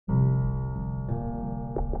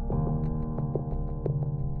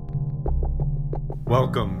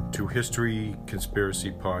Welcome to History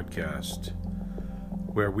Conspiracy Podcast,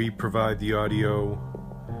 where we provide the audio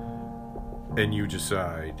and you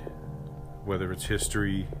decide whether it's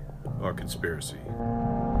history or conspiracy.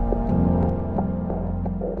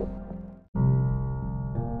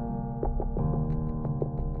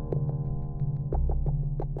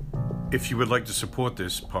 If you would like to support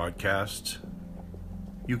this podcast,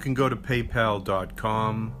 you can go to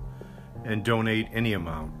paypal.com and donate any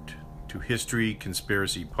amount to History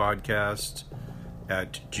Conspiracy Podcast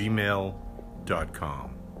at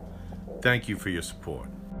gmail.com. Thank you for your support.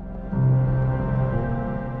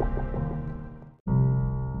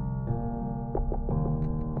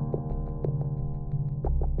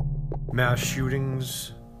 Mass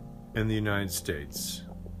shootings in the United States.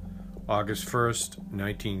 August 1st,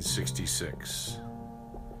 1966.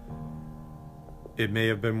 It may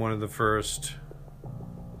have been one of the first.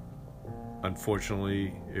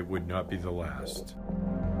 Unfortunately, it would not be the last.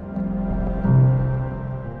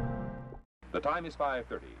 The time is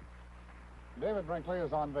 5:30. David Brinkley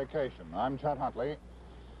is on vacation. I'm Chet Huntley.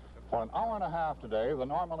 For an hour and a half today, the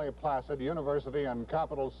normally placid university and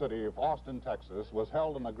capital city of Austin, Texas, was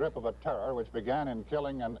held in the grip of a terror which began in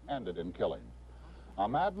killing and ended in killing. A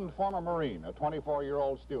maddened former Marine, a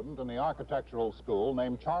 24-year-old student in the architectural school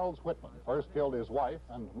named Charles Whitman, first killed his wife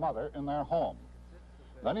and mother in their home.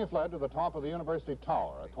 Then he fled to the top of the University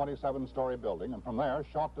Tower, a 27-story building, and from there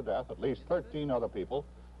shot to death at least 13 other people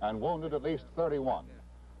and wounded at least 31.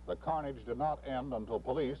 The carnage did not end until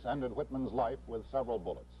police ended Whitman's life with several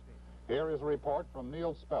bullets. Here is a report from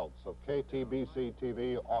Neil Speltz of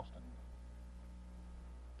KTBC-TV, Austin.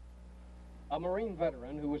 A Marine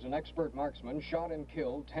veteran who was an expert marksman shot and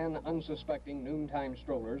killed 10 unsuspecting noontime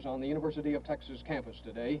strollers on the University of Texas campus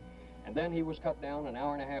today, and then he was cut down an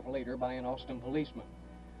hour and a half later by an Austin policeman.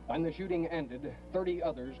 When the shooting ended, 30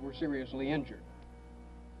 others were seriously injured.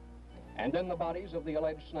 And then the bodies of the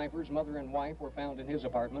alleged sniper's mother and wife were found in his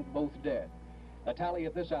apartment, both dead. The tally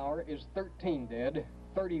at this hour is 13 dead,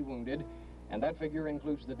 30 wounded, and that figure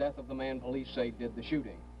includes the death of the man police say did the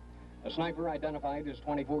shooting. The sniper, identified as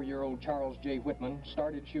 24-year-old Charles J. Whitman,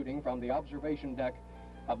 started shooting from the observation deck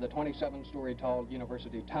of the 27-story tall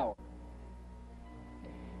University Tower.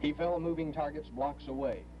 He fell moving targets blocks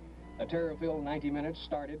away. The terror-filled 90 minutes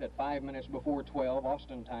started at 5 minutes before 12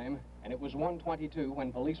 Austin time, and it was 1:22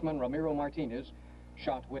 when policeman Ramiro Martinez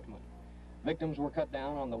shot Whitman. Victims were cut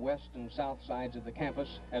down on the west and south sides of the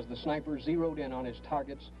campus as the sniper zeroed in on his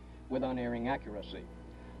targets with unerring accuracy.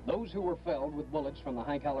 Those who were felled with bullets from the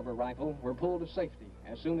high-caliber rifle were pulled to safety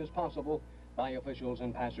as soon as possible by officials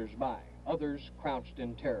and passers-by. Others crouched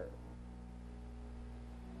in terror.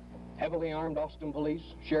 Heavily armed Austin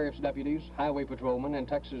police, sheriff's deputies, highway patrolmen, and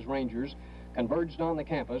Texas Rangers converged on the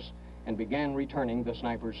campus and began returning the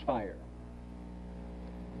sniper's fire.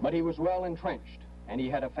 But he was well entrenched, and he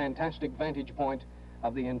had a fantastic vantage point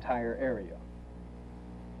of the entire area.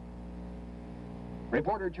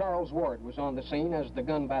 Reporter Charles Ward was on the scene as the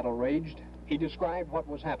gun battle raged. He described what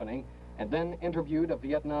was happening and then interviewed a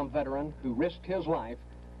Vietnam veteran who risked his life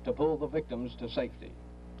to pull the victims to safety.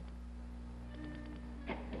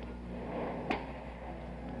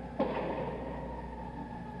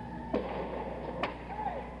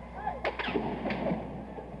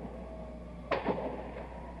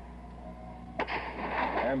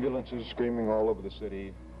 Ambulances screaming all over the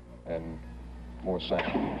city, and more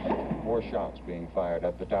sounds, more shots being fired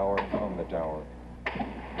at the tower and on the tower.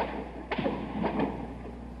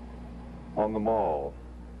 On the mall,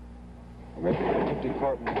 maybe an empty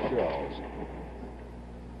carton of shells.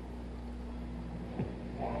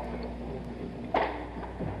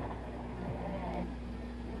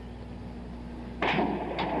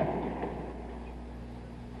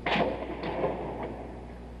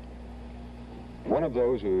 One of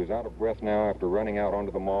those who is out of breath now after running out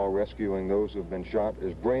onto the mall rescuing those who have been shot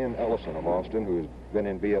is Brian Ellison of Austin, who has been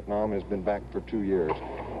in Vietnam and has been back for 2 years.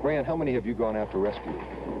 Brian, how many have you gone out to rescue?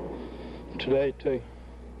 Today, 2.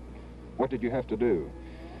 What did you have to do?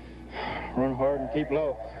 Run hard and keep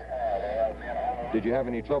low. Did you have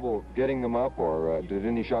any trouble getting them up, or did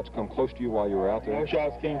any shots come close to you while you were out there? No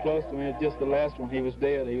shots came close to me. It's just the last one. He was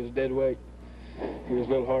dead. He was dead weight. He was a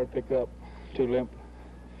little hard to pick up, too limp.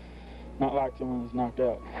 Not like someone who's knocked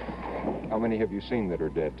out. How many have you seen that are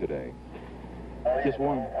dead today? Just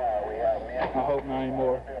one. I hope not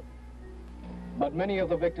anymore. But many of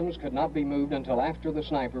the victims could not be moved until after the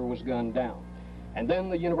sniper was gunned down. And then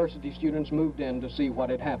the university students moved in to see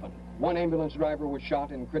what had happened. One ambulance driver was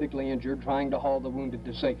shot and critically injured trying to haul the wounded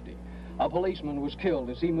to safety. A policeman was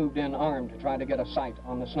killed as he moved in armed to try to get a sight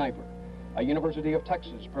on the sniper. A University of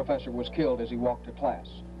Texas professor was killed as he walked to class.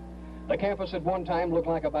 The campus at one time looked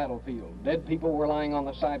like a battlefield. Dead people were lying on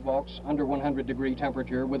the sidewalks under 100-degree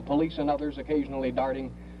temperature, with police and others occasionally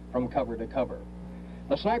darting from cover to cover.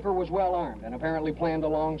 The sniper was well armed and apparently planned a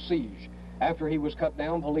long siege. After he was cut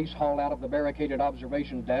down, police hauled out of the barricaded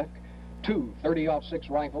observation deck two 30-06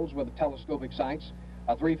 rifles with telescopic sights,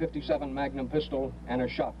 a .357 Magnum pistol, and a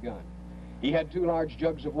shotgun. He had 2 large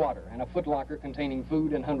jugs of water and a footlocker containing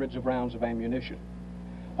food and hundreds of rounds of ammunition.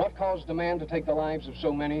 What caused the man to take the lives of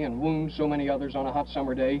so many and wound so many others on a hot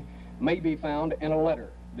summer day may be found in a letter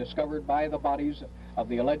discovered by the bodies of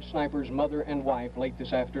the alleged sniper's mother and wife late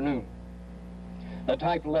this afternoon. The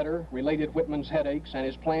typed letter related Whitman's headaches and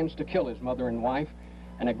his plans to kill his mother and wife,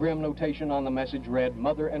 and a grim notation on the message read,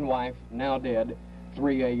 "Mother and wife, now dead,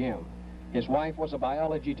 3 a.m. His wife was a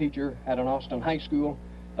biology teacher at an Austin high school.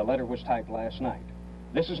 The letter was typed last night.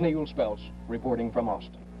 This is Neil Speltz reporting from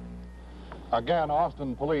Austin. Again,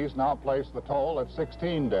 Austin police now place the toll at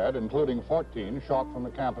 16 dead, including 14 shot from the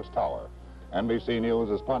campus tower. NBC News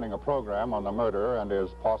is planning a program on the murder and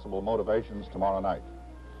his possible motivations tomorrow night.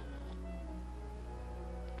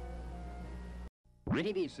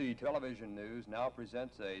 KTBC Television News now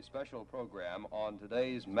presents a special program on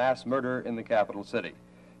today's mass murder in the capital city.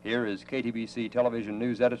 Here is KTBC Television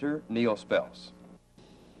News Editor Neil Speltz.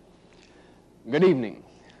 Good evening.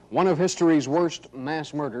 One of history's worst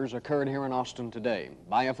mass murders occurred here in Austin today.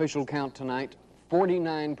 By official count tonight,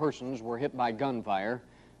 49 persons were hit by gunfire.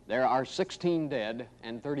 There are 16 dead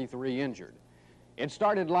and 33 injured. It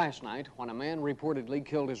started last night when a man reportedly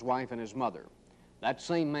killed his wife and his mother. That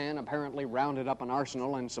same man apparently rounded up an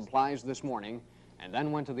arsenal and supplies this morning and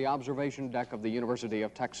then went to the observation deck of the University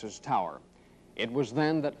of Texas Tower. It was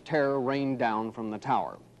then that terror rained down from the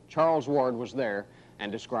tower. Charles Ward was there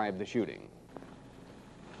and described the shooting.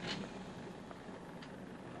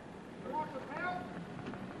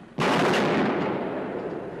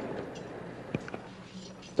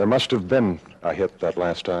 There must have been a hit that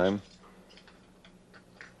last time.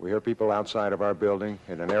 We hear people outside of our building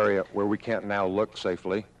in an area where we can't now look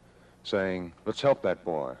safely saying, "Let's help that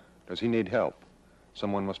boy. Does he need help?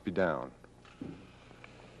 Someone must be down."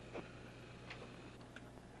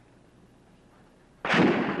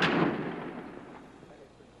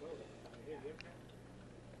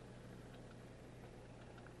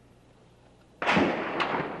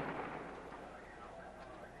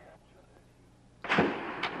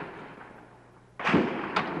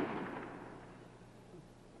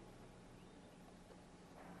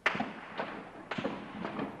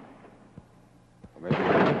 Maybe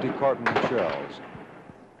an empty carton of shells.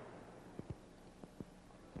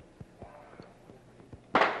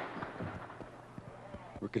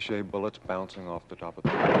 Ricochet bullets bouncing off the top of the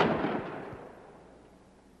tower.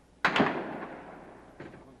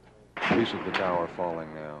 Piece of the tower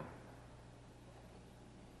falling now.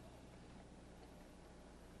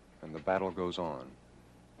 And the battle goes on.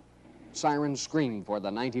 Sirens screamed for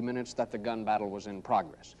the 90 minutes that the gun battle was in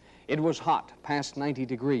progress. It was hot, past 90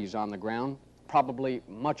 degrees on the ground, probably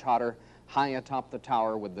much hotter, high atop the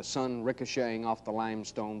tower with the sun ricocheting off the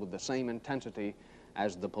limestone with the same intensity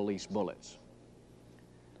as the police bullets.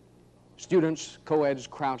 Students, co-eds,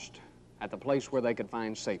 crouched at the place where they could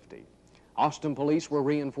find safety. Austin police were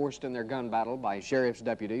reinforced in their gun battle by sheriff's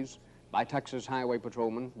deputies, by Texas highway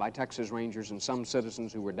patrolmen, by Texas Rangers, and some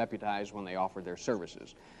citizens who were deputized when they offered their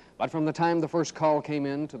services. But from the time the first call came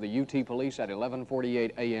in to the UT police at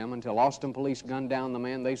 11:48 a.m. until Austin police gunned down the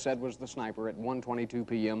man they said was the sniper at 1:22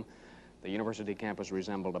 p.m., the university campus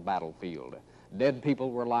resembled a battlefield. Dead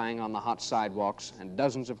people were lying on the hot sidewalks, and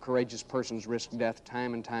dozens of courageous persons risked death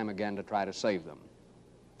time and time again to try to save them.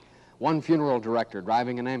 One funeral director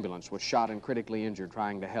driving an ambulance was shot and critically injured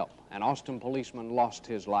trying to help. An Austin policeman lost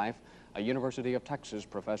his life. A University of Texas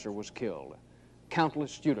professor was killed.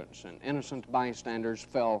 Countless students and innocent bystanders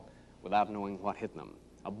fell without knowing what hit them.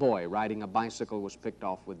 A boy riding a bicycle was picked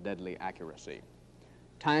off with deadly accuracy.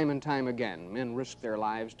 Time and time again, men risked their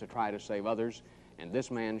lives to try to save others, and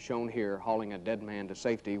this man shown here hauling a dead man to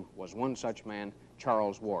safety was one such man.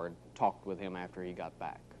 Charles Ward talked with him after he got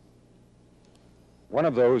back. One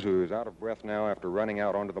of those who is out of breath now after running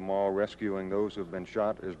out onto the mall rescuing those who have been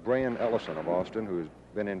shot is Brian Ellison of Austin, who has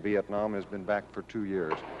been in Vietnam and has been back for 2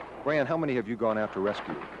 years. Brian, how many have you gone out to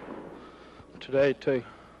rescue? Today, 2.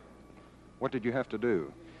 What did you have to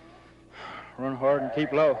do? Run hard and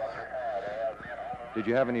keep low. Did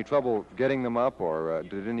you have any trouble getting them up, or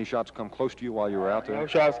did any shots come close to you while you were out there? No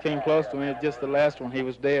shots came close to me. Just the last one. He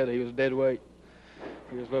was dead. He was dead weight.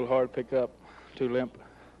 He was a little hard to pick up, too limp.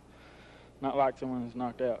 Not like someone who's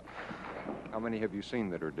knocked out. How many have you seen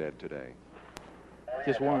that are dead today?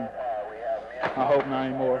 Just one. I hope not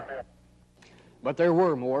any more. But there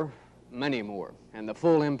were more. many more, and the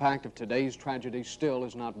full impact of today's tragedy still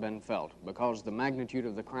has not been felt because the magnitude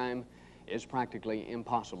of the crime is practically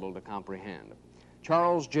impossible to comprehend.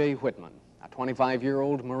 Charles J. Whitman, a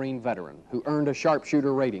 25-year-old Marine veteran who earned a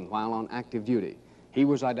sharpshooter rating while on active duty. He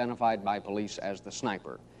was identified by police as the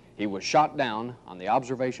sniper. He was shot down on the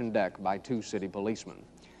observation deck by 2 city policemen.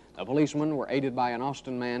 The policemen were aided by an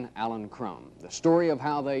Austin man, Alan Crum. The story of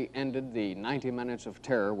how they ended the 90 minutes of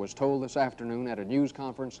terror was told this afternoon at a news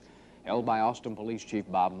conference held by Austin Police Chief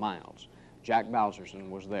Bob Miles. Jack Bowserson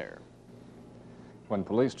was there. When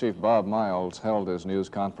Police Chief Bob Miles held his news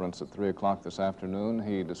conference at 3 o'clock this afternoon,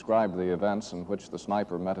 he described the events in which the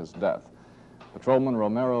sniper met his death. Patrolman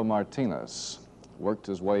Romero Martinez worked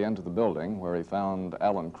his way into the building where he found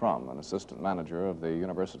Alan Crum, an assistant manager of the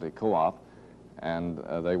University Co-op, and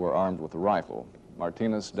they were armed with a rifle.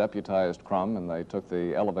 Martinez deputized Crum, and they took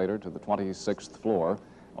the elevator to the 26th floor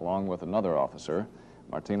along with another officer.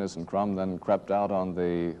 Martinez and Crum then crept out on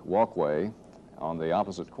the walkway on the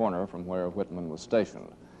opposite corner from where Whitman was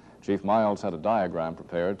stationed. Chief Miles had a diagram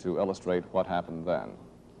prepared to illustrate what happened then.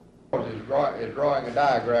 Is drawing a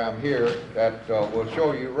diagram here that will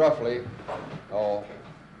show you roughly,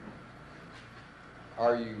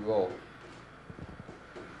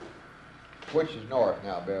 which is north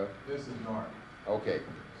now, Bill? This is north. Okay.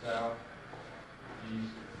 South,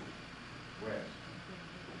 east, west.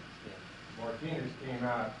 Martinez came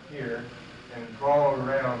out here and crawled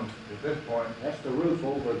around at this point. That's the roof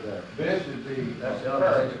over there. This is That's the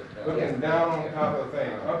perch, elevator. looking down on top of the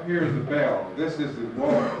thing. Up here is the bell. This is the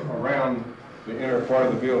wall around the inner part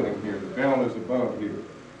of the building here. The bell is above here.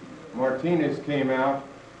 Martinez came out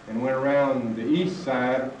and went around the east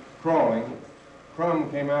side crawling. Crum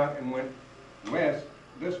came out and went west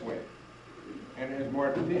this way. And as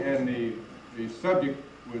the subject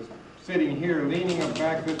was sitting here leaning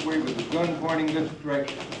back this way with his gun pointing this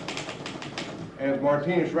direction. As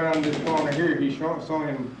Martinez rounded this corner here, he saw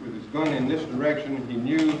him with his gun in this direction. He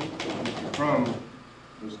knew Mr. Crum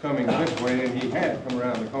was coming this way, and he had to come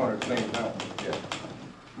around the corner at the same time. Yes.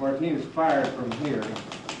 Martinez fired from here,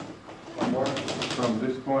 from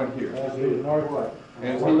this point here. As he was northwest.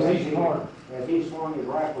 As he swung his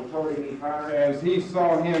rifle toward him, he fired. As he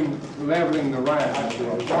saw him leveling the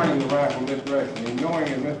rifle, pointing the rifle in this direction, and knowing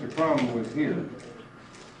that Mr. Crum was here.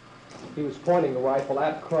 He was pointing the rifle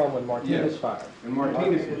at Crum when Martinez fired. And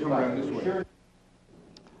Martinez would come around this way.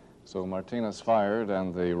 So Martinez fired,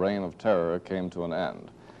 and the reign of terror came to an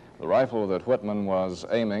end. The rifle that Whitman was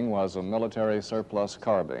aiming was a military surplus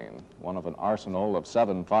carbine, one of an arsenal of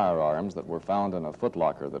 7 firearms that were found in a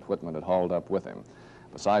footlocker that Whitman had hauled up with him.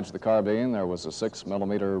 Besides the carbine, there was a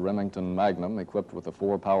 6mm Remington Magnum equipped with a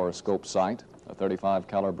 4-power scope sight, a 35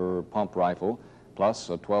 caliber pump rifle, plus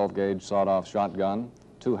a 12-gauge sawed-off shotgun,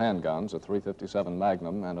 2 handguns, a .357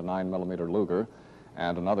 Magnum and a 9mm Luger,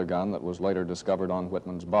 and another gun that was later discovered on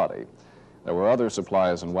Whitman's body. There were other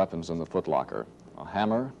supplies and weapons in the footlocker: a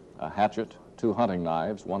hammer, a hatchet, 2 hunting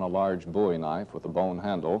knives, one a large bowie knife with a bone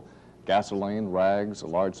handle, gasoline, rags, a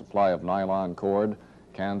large supply of nylon cord,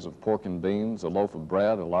 cans of pork and beans, a loaf of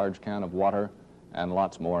bread, a large can of water, and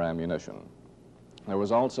lots more ammunition. There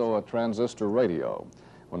was also a transistor radio.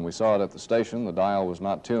 When we saw it at the station, the dial was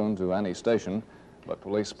not tuned to any station, but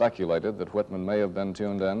police speculated that Whitman may have been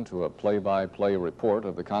tuned in to a play-by-play report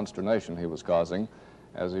of the consternation he was causing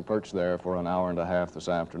as he perched there for an hour and a half this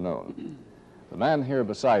afternoon. The man here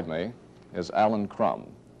beside me is Alan Crum.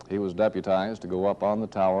 He was deputized to go up on the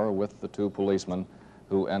tower with the 2 policemen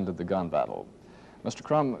who ended the gun battle. Mr.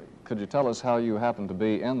 Crum, could you tell us how you happened to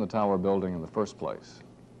be in the tower building in the first place?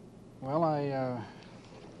 Well, I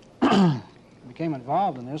became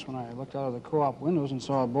involved in this when I looked out of the co-op windows and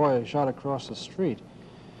saw a boy shot across the street.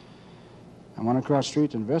 I went across the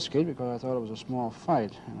street to investigate because I thought it was a small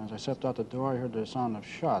fight. And as I stepped out the door, I heard the sound of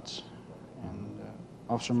shots. And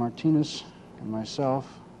Officer Martinez and myself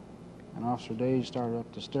and Officer Day started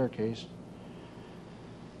up the staircase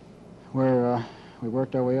where we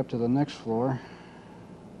worked our way up to the next floor,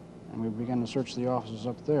 and we began to search the offices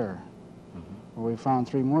up there. Where we found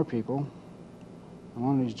 3 more people. And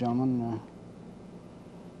one of these gentlemen,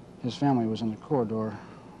 his family was in the corridor,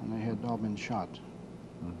 and they had all been shot.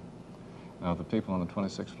 Now, the people on the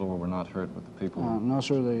 26th floor were not hurt, but the people... No,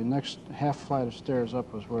 sir. The next half flight of stairs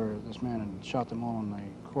up was where this man had shot them all in the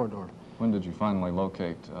corridor. When did you finally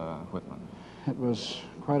locate Whitman? It was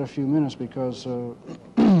quite a few minutes because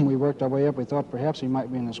we worked our way up. We thought perhaps he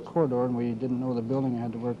might be in this corridor, and we didn't know the building. I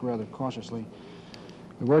had to work rather cautiously.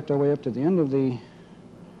 We worked our way up to the end of the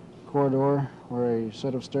corridor where a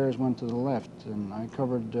set of stairs went to the left, and I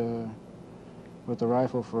covered with the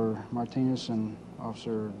rifle for Martinez and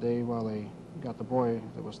Officer Day while they got the boy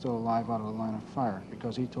that was still alive out of the line of fire,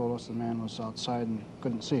 because he told us the man was outside and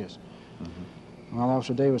couldn't see us. While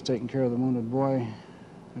Officer Day was taking care of the wounded boy,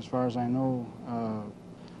 as far as I know,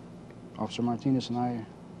 Officer Martinez and I,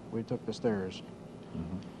 we took the stairs.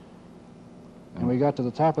 And we got to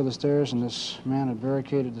the top of the stairs, and this man had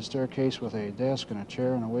barricaded the staircase with a desk and a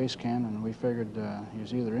chair and a waste can, and we figured he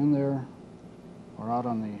was either in there or out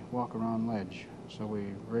on the walk-around ledge. So we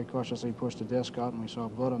very cautiously pushed the desk out, and we saw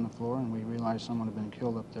blood on the floor, and we realized someone had been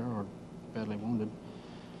killed up there or badly wounded.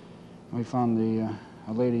 And we found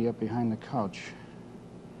a lady up behind the couch.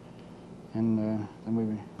 And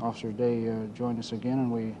then Officer Day joined us again,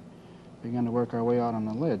 and we began to work our way out on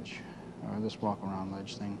the ledge, this walk-around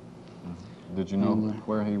ledge thing. Did you know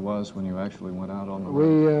where he was when you actually went out on the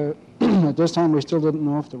ledge? We, at this time, we still didn't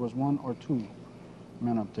know if there was one or two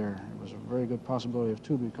men up there. It was a very good possibility of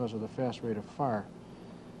two because of the fast rate of fire.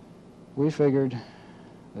 We figured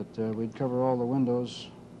that we'd cover all the windows,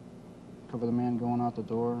 cover the man going out the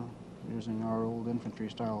door, using our old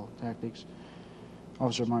infantry-style tactics.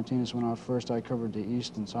 Officer Martinez went out first. I covered the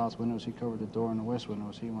east and south windows. He covered the door and the west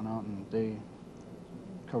windows. He went out, and they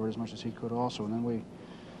covered as much as he could also. And then we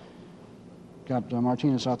got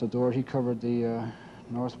Martinez out the door. He covered the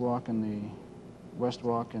north walk and the west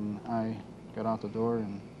walk, and I got out the door,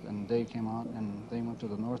 and they came out, and they went to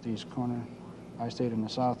the northeast corner. I stayed in the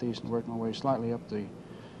southeast and worked my way slightly up the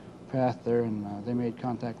path there, and they made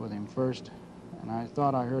contact with him first. And I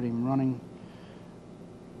thought I heard him running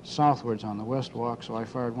southwards on the west walk, so I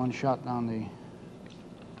fired one shot down the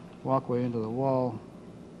walkway into the wall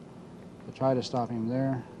to try to stop him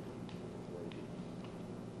there.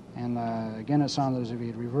 And again, it sounded as if he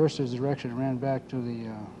had reversed his direction and ran back to the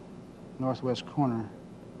northwest corner,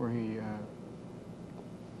 where he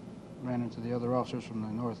ran into the other officers from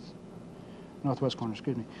the northwest corner,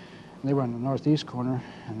 excuse me. And they were in the northeast corner,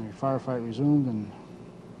 and the firefight resumed, and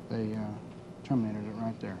they terminated it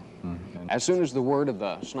right there. As soon as the word of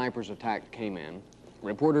the sniper's attack came in,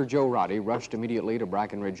 reporter Joe Roddy rushed immediately to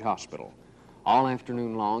Brackenridge Hospital. All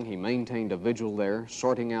afternoon long, he maintained a vigil there,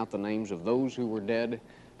 sorting out the names of those who were dead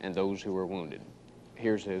and those who were wounded.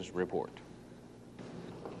 Here's his report.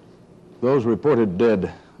 Those reported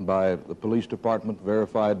dead by the police department,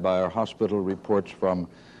 verified by our hospital reports from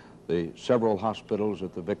the several hospitals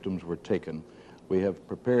that the victims were taken. We have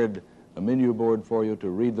prepared a menu board for you to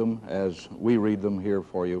read them as we read them here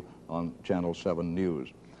for you on Channel 7 News.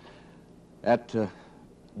 At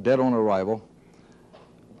dead on arrival,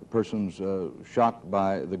 the persons shot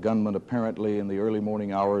by the gunman apparently in the early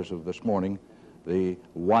morning hours of this morning, the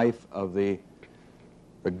wife of the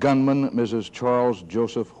gunman, Mrs. Charles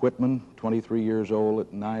Joseph Whitman, 23 years old,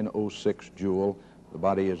 at 906 Jewel. The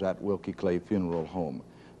body is at Wilkie Clay Funeral Home.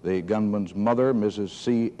 The gunman's mother, Mrs.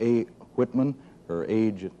 C.A. Whitman, her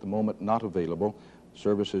age at the moment not available.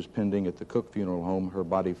 Services pending at the Cook Funeral Home. Her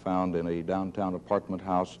body found in a downtown apartment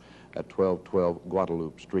house at 1212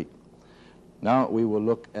 Guadalupe Street. Now we will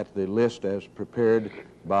look at the list as prepared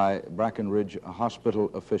by Brackenridge Hospital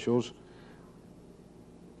officials.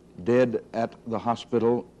 Dead at the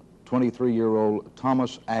hospital, 23-year-old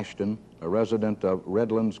Thomas Ashton, a resident of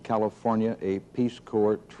Redlands, California, a Peace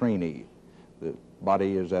Corps trainee. The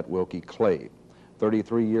body is at Wilkie Clay.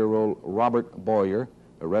 33-year-old Robert Boyer,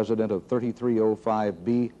 a resident of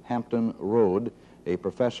 3305B Hampton Road, a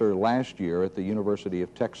professor last year at the University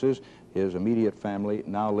of Texas. His immediate family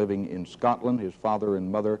now living in Scotland, his father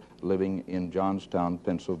and mother living in Johnstown,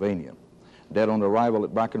 Pennsylvania. Dead on arrival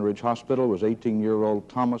at Brackenridge Hospital was 18-year-old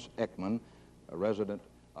Thomas Ekman, a resident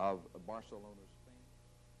of Barcelona, Spain.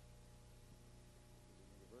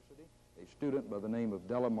 University. A student by the name of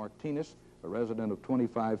Della Martinez, a resident of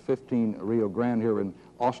 2515 Rio Grande here in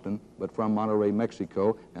Austin, but from Monterrey,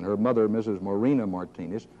 Mexico, and her mother, Mrs. Morena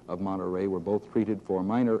Martinez of Monterrey, were both treated for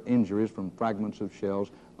minor injuries from fragments of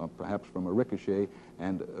shells, perhaps from a ricochet,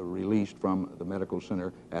 and released from the medical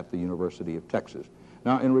center at the University of Texas.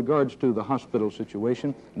 Now, in regards to the hospital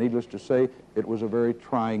situation, needless to say, it was a very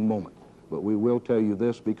trying moment. But we will tell you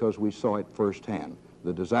this because we saw it firsthand.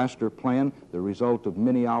 The disaster plan, the result of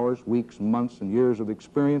many hours, weeks, months, and years of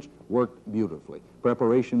experience, worked beautifully.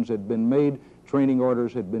 Preparations had been made, training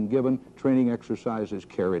orders had been given, training exercises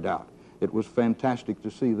carried out. It was fantastic to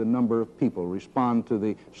see the number of people respond to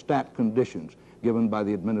the stat conditions given by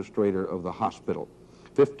the administrator of the hospital.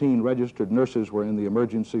 15 registered nurses were in the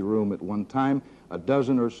emergency room at one time. A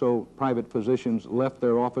dozen or so private physicians left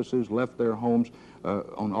their offices, left their homes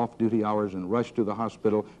on off-duty hours and rushed to the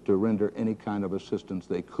hospital to render any kind of assistance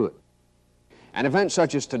they could. An event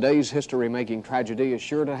such as today's history-making tragedy is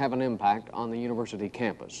sure to have an impact on the university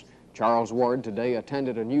campus. Charles Ward today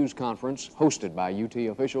attended a news conference hosted by UT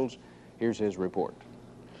officials. Here's his report.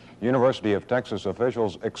 University of Texas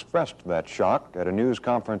officials expressed that shock at a news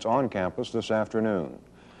conference on campus this afternoon.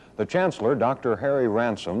 The chancellor, Dr. Harry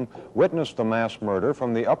Ransom, witnessed the mass murder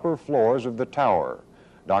from the upper floors of the tower.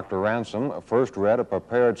 Dr. Ransom first read a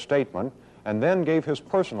prepared statement and then gave his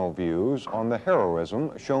personal views on the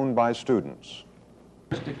heroism shown by students.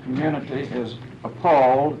 The university community is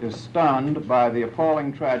appalled, is stunned by the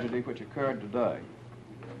appalling tragedy which occurred today.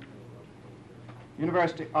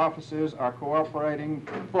 University officers are cooperating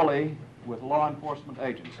fully with law enforcement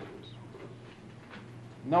agencies.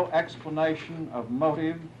 No explanation of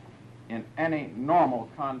motive in any normal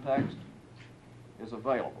context is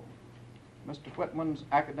available. Mr. Whitman's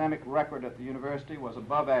academic record at the university was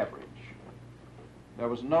above average. There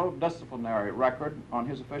was no disciplinary record on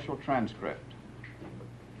his official transcript.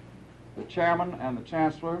 The chairman and the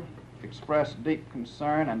chancellor expressed deep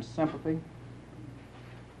concern and sympathy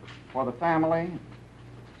for the family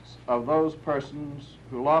of those persons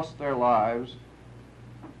who lost their lives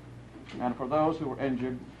and for those who were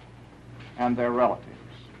injured and their relatives.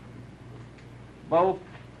 Both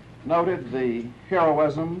noted the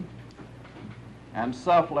heroism and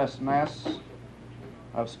selflessness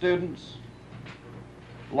of students,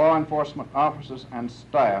 law enforcement officers, and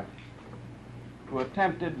staff who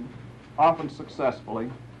attempted, often successfully,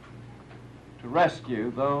 to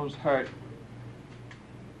rescue those hurt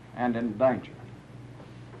and in danger.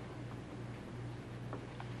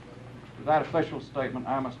 To that official statement,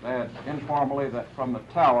 I must add informally that from the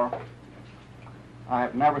tower, I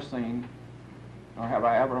have never seen, nor have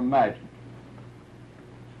I ever imagined,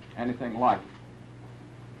 anything like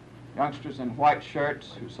it. Youngsters in white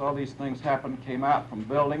shirts who saw these things happen came out from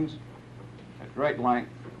buildings at great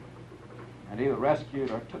length and either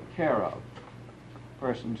rescued or took care of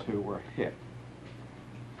persons who were hit.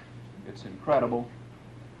 It's incredible,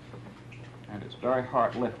 and it's very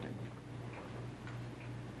heart-lifting,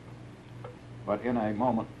 but in a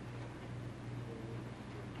moment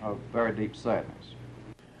of very deep sadness.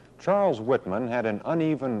 Charles Whitman had an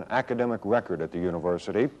uneven academic record at the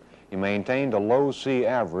university. He maintained a low C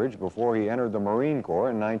average before he entered the Marine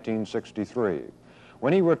Corps in 1963.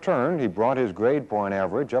 When he returned, he brought his grade point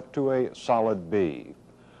average up to a solid B.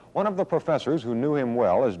 One of the professors who knew him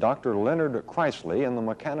well is Dr. Leonard Chrysley in the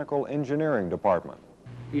Mechanical Engineering Department.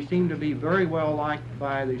 He seemed to be very well liked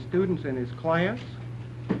by the students in his class.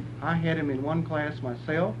 I had him in one class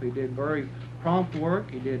myself. He did very prompt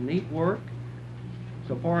work. He did neat work.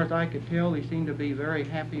 So far as I could tell, he seemed to be very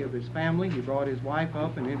happy of his family. He brought his wife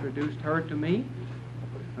up and introduced her to me.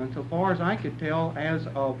 And so far as I could tell, as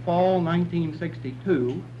of fall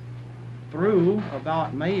 1962 through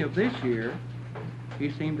about May of this year,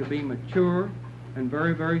 he seemed to be mature and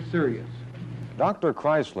very, very serious. Dr.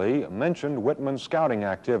 Chrysley mentioned Whitman's scouting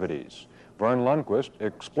activities. Vern Lundquist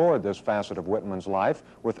explored this facet of Whitman's life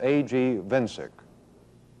with A.G. Vincic.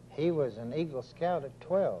 He was an Eagle Scout at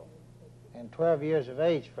 12. And 12 years of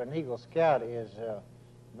age for an Eagle Scout is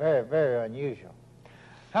very, very unusual.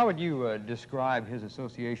 How would you describe his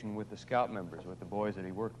association with the Scout members, with the boys that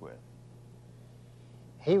he worked with?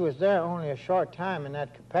 He was there only a short time in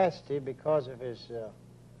that capacity because of his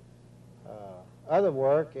other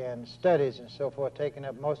work and studies and so forth, taking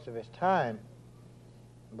up most of his time.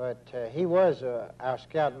 But he was our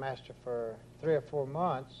Scoutmaster for 3 or 4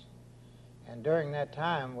 months. And during that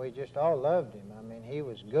time, we just all loved him. I mean, he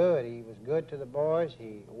was good. He was good to the boys.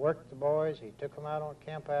 He worked the boys. He took them out on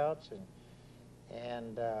campouts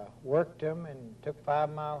and worked them and took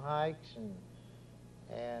 5-mile hikes.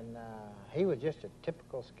 And he was just a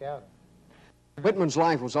typical scouter. Whitman's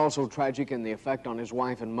life was also tragic in the effect on his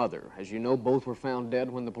wife and mother. As you know, both were found dead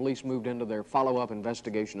when the police moved into their follow-up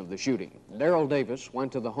investigation of the shooting. Darrell Davis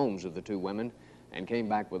went to the homes of the 2 women and came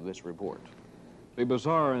back with this report. The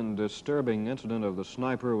bizarre and disturbing incident of the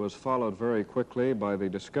sniper was followed very quickly by the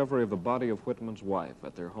discovery of the body of Whitman's wife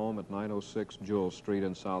at their home at 906 Jewell Street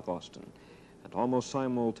in South Austin. And almost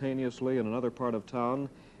simultaneously in another part of town,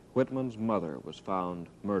 Whitman's mother was found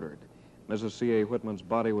murdered. Mrs. C.A. Whitman's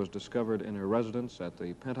body was discovered in her residence at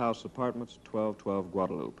the Penthouse Apartments, 1212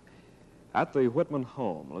 Guadalupe. At the Whitman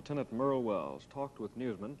home, Lieutenant Merle Wells talked with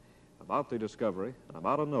newsmen about the discovery and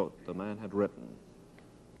about a note the man had written.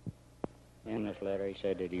 In this letter, he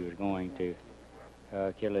said that he was going to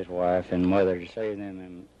kill his wife and mother to save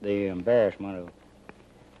them the embarrassment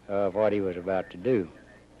of what he was about to do.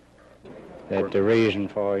 That the reason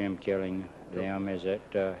for him killing them is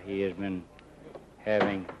that he has been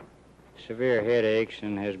having severe headaches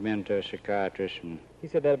and has been to a psychiatrist. And he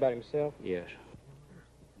said that about himself? Yes.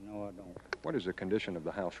 No, I don't. What is the condition of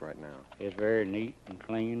the house right now? It's very neat and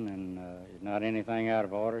clean, and it's not anything out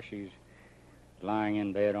of order. She's lying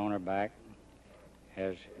in bed on her back.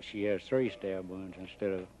 She has 3 stab wounds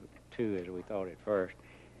instead of 2 as we thought at first.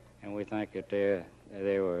 And we think that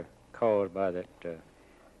they were caused by that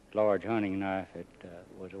large hunting knife that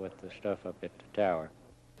was with the stuff up at the tower.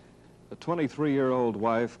 The 23-year-old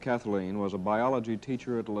wife, Kathleen, was a biology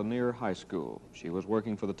teacher at Lanier High School. She was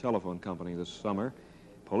working for the telephone company this summer.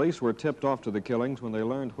 Police were tipped off to the killings when they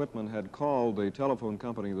learned Whitman had called the telephone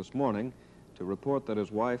company this morning to report that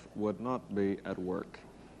his wife would not be at work.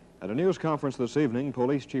 At a news conference this evening,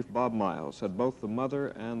 Police Chief Bob Miles said both the mother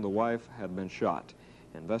and the wife had been shot.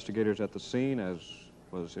 Investigators at the scene, as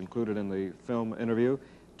was included in the film interview,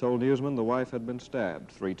 told newsmen the wife had been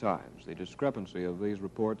stabbed 3 times. The discrepancy of these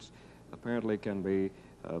reports apparently can be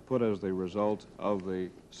put as the result of the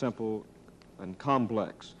simple and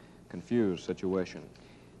complex, confused situation.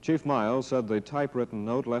 Chief Miles said the typewritten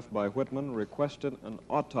note left by Whitman requested an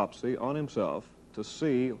autopsy on himself to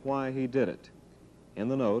see why he did it. In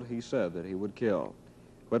the note, he said that he would kill.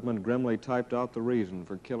 Whitman grimly typed out the reason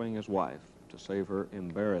for killing his wife, to save her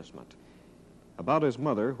embarrassment. About his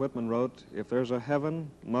mother, Whitman wrote, "If there's a heaven,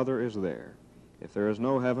 Mother is there. If there is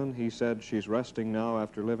no heaven," he said, "she's resting now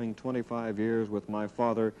after living 25 years with my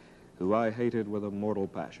father, who I hated with a mortal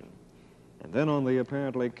passion." And then on the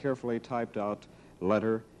apparently carefully typed out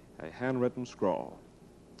letter, a handwritten scrawl,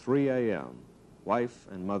 3 a.m., wife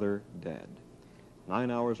and mother dead.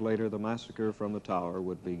 9 hours later, the massacre from the tower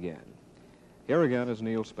would begin. Here again is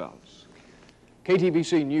Neil Speltz.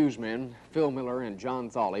 KTVC newsmen Phil Miller and John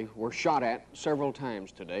Thawley were shot at several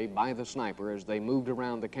times today by the sniper as they moved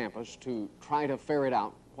around the campus to try to ferret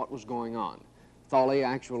out what was going on. Thawley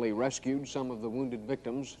actually rescued some of the wounded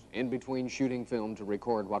victims in between shooting film to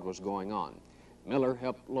record what was going on. Miller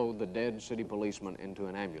helped load the dead city policeman into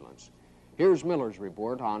an ambulance. Here's Miller's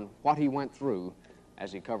report on what he went through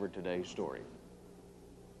as he covered today's story.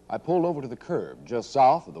 I pulled over to the curb just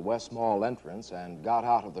south of the West Mall entrance and got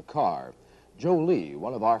out of the car. Joe Lee,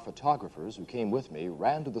 one of our photographers who came with me,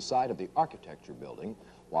 ran to the side of the architecture building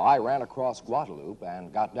while I ran across Guadalupe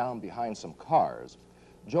and got down behind some cars.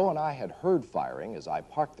 Joe and I had heard firing as I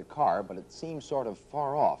parked the car, but it seemed sort of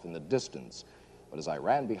far off in the distance. But as I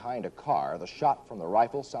ran behind a car, the shot from the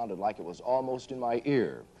rifle sounded like it was almost in my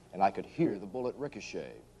ear, and I could hear the bullet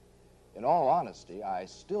ricochet. In all honesty, I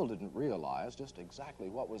still didn't realize just exactly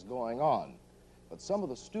what was going on. But some of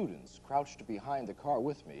the students crouched behind the car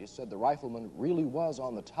with me said the rifleman really was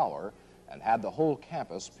on the tower and had the whole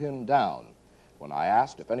campus pinned down. When I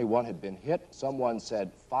asked if anyone had been hit, someone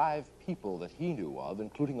said 5 people that he knew of,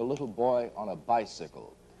 including a little boy on a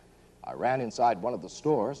bicycle. I ran inside one of the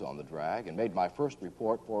stores on the drag and made my first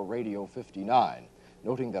report for Radio 59,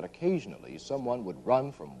 noting that occasionally someone would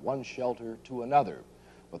run from one shelter to another,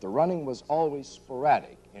 but the running was always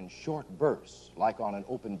sporadic, in short bursts, like on an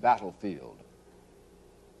open battlefield.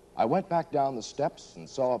 I went back down the steps and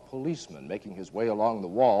saw a policeman making his way along the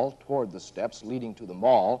wall toward the steps leading to the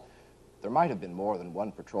mall. There might have been more than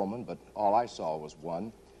one patrolman, but all I saw was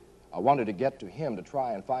one. I wanted to get to him to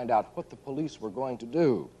try and find out what the police were going to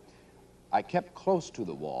do. I kept close to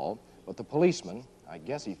the wall, but the policeman, I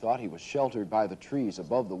guess he thought he was sheltered by the trees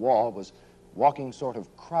above the wall, was walking sort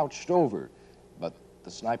of crouched over, but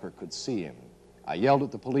the sniper could see him. I yelled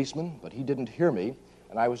at the policeman, but he didn't hear me,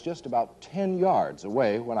 and I was just about 10 yards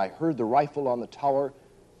away when I heard the rifle on the tower,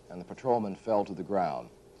 and the patrolman fell to the ground.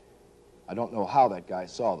 I don't know how that guy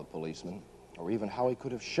saw the policeman, or even how he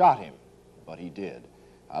could have shot him, but he did.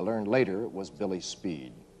 I learned later it was Billy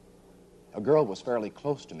Speed. A girl was fairly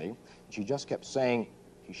close to me, and she just kept saying,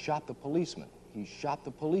 "He shot the policeman. He shot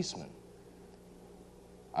the policeman."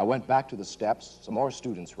 I went back to the steps. Some more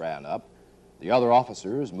students ran up. The other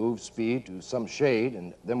officers moved Speed to some shade,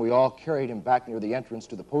 and then we all carried him back near the entrance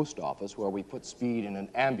to the post office, where we put Speed in an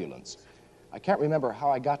ambulance. I can't remember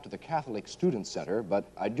how I got to the Catholic Student Center, but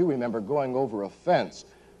I do remember going over a fence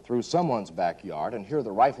through someone's backyard and hear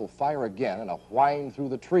the rifle fire again and a whine through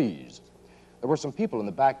the trees. There were some people in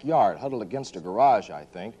the backyard huddled against a garage, I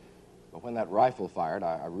think, but when that rifle fired,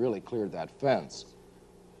 I really cleared that fence.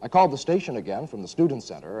 I called the station again from the Student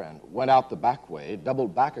Center and went out the back way,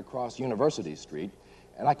 doubled back across University Street,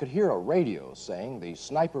 and I could hear a radio saying the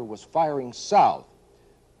sniper was firing south.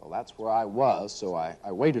 Well, that's where I was, so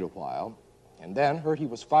I waited a while, and then heard he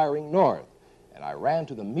was firing north, and I ran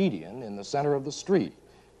to the median in the center of the street.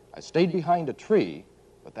 I stayed behind a tree,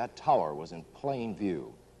 but that tower was in plain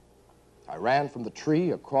view. I ran from the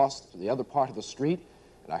tree across to the other part of the street,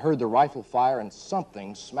 and I heard the rifle fire, and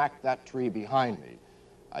something smacked that tree behind me.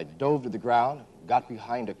 I dove to the ground, got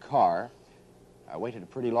behind a car. I waited a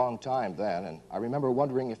pretty long time then, and I remember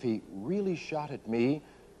wondering if he really shot at me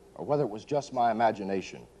or whether it was just my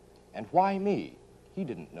imagination. And why me? He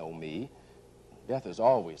didn't know me. Death is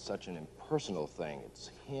always such an impersonal thing.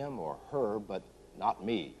 It's him or her, but not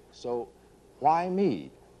me. So why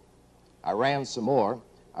me? I ran some more.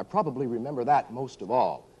 I probably remember that most of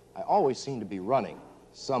all. I always seem to be running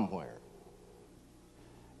somewhere.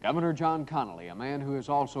 Governor John Connally, a man who has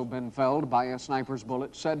also been felled by a sniper's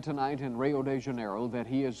bullet, said tonight in Rio de Janeiro that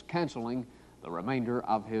he is canceling the remainder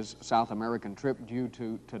of his South American trip due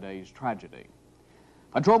to today's tragedy.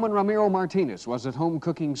 Patrolman Ramiro Martinez was at home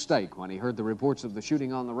cooking steak when he heard the reports of the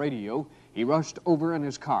shooting on the radio. He rushed over in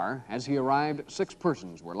his car. As he arrived, 6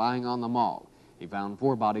 persons were lying on the mall. He found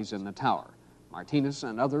 4 bodies in the tower. Martinez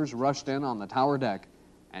and others rushed in on the tower deck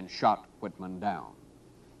and shot Whitman down.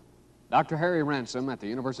 Dr. Harry Ransom at the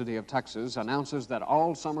University of Texas announces that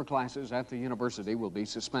all summer classes at the university will be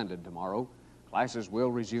suspended tomorrow. Classes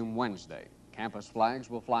will resume Wednesday. Campus flags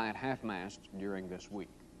will fly at half-mast during this week.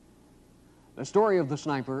 The story of the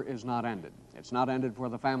sniper is not ended. It's not ended for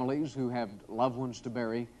the families who have loved ones to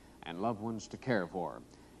bury and loved ones to care for.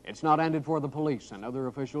 It's not ended for the police and other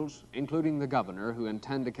officials, including the governor, who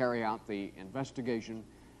intend to carry out the investigation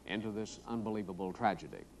into this unbelievable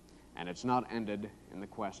tragedy. And it's not ended in the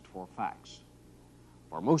quest for facts.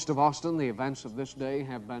 For most of Austin, the events of this day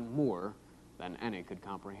have been more than any could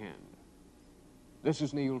comprehend. This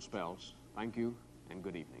is Neil Spells. Thank you and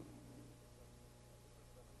good evening.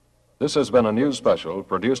 This has been a news special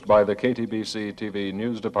produced by the KTBC TV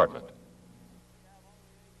News Department.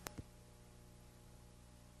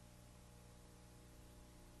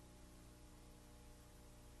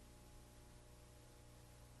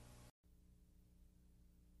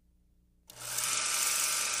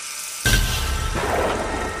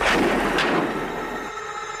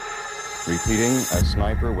 Repeating, a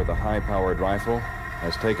sniper with a high-powered rifle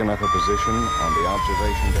has taken up a position on the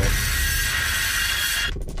observation deck.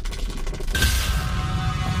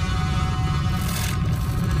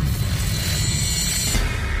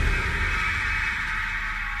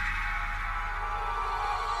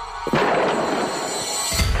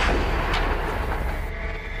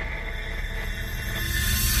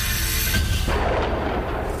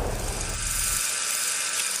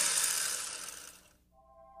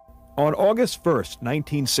 On August 1st,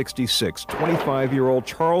 1966, 25-year-old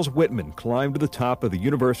Charles Whitman climbed to the top of the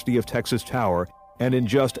University of Texas Tower and in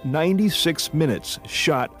just 96 minutes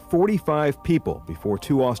shot 45 people before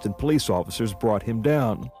 2 Austin police officers brought him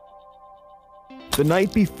down. The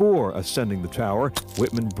night before ascending the tower,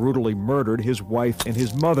 Whitman brutally murdered his wife and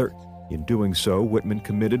his mother. In doing so, Whitman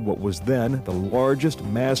committed what was then the largest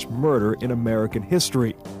mass murder in American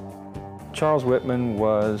history. Charles Whitman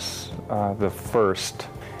was the first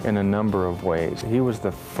in a number of ways. He was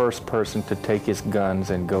the first person to take his guns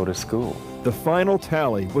and go to school. The final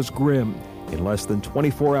tally was grim. In less than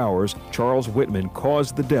 24 hours, Charles Whitman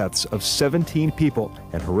caused the deaths of 17 people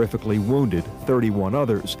and horrifically wounded 31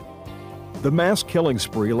 others. The mass killing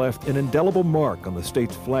spree left an indelible mark on the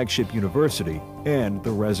state's flagship university and the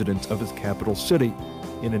residents of its capital city.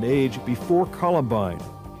 In an age before Columbine,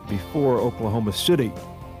 before Oklahoma City,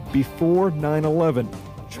 before 9/11,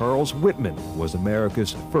 Charles Whitman was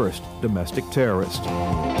America's first domestic terrorist.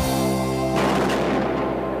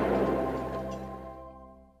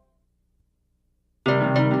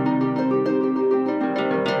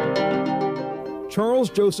 Charles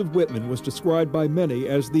Joseph Whitman was described by many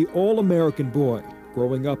as the all-American boy.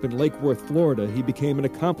 Growing up in Lake Worth, Florida, he became an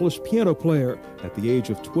accomplished piano player. At the age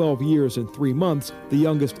of 12 years and 3 months, the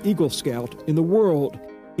youngest Eagle Scout in the world.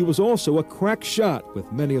 He was also a crack shot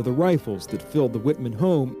with many of the rifles that filled the Whitman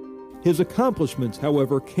home. His accomplishments,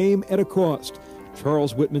 however, came at a cost.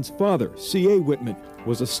 Charles Whitman's father, C.A. Whitman,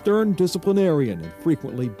 was a stern disciplinarian and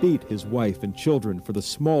frequently beat his wife and children for the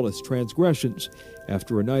smallest transgressions.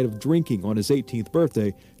 After a night of drinking on his 18th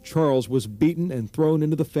birthday, Charles was beaten and thrown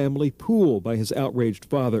into the family pool by his outraged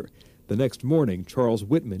father. The next morning, Charles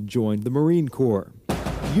Whitman joined the Marine Corps.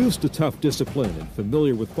 Used to tough discipline and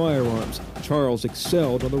familiar with firearms, Charles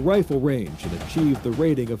excelled on the rifle range and achieved the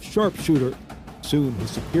rating of sharpshooter. Soon,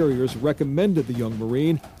 his superiors recommended the young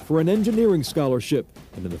Marine for an engineering scholarship,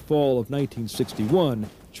 and in the fall of 1961,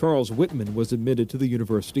 Charles Whitman was admitted to the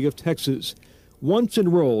University of Texas. Once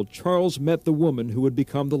enrolled, Charles met the woman who would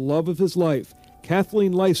become the love of his life.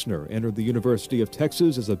 Kathleen Leisner entered the University of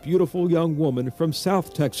Texas as a beautiful young woman from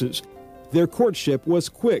South Texas. Their courtship was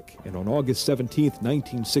quick, and on August 17,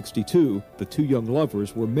 1962, the 2 young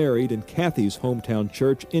lovers were married in Kathy's hometown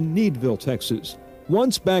church in Needville, Texas.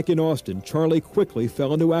 Once back in Austin, Charlie quickly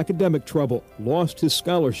fell into academic trouble, lost his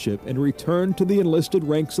scholarship, and returned to the enlisted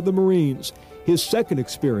ranks of the Marines. His second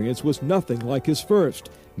experience was nothing like his first.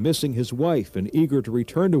 Missing his wife and eager to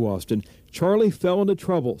return to Austin, Charlie fell into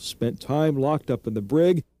trouble, spent time locked up in the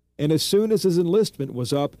brig, and as soon as his enlistment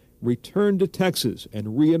was up, returned to Texas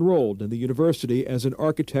and re-enrolled in the university as an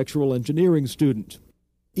architectural engineering student.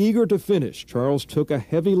 Eager to finish, Charles took a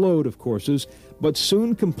heavy load of courses, but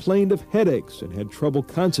soon complained of headaches and had trouble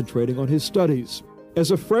concentrating on his studies.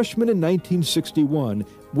 As a freshman in 1961,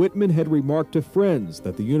 Whitman had remarked to friends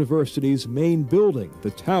that the university's main building,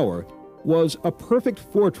 the Tower, was a perfect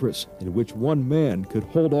fortress in which one man could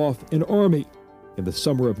hold off an army. In the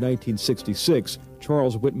summer of 1966,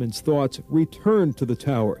 Charles Whitman's thoughts returned to the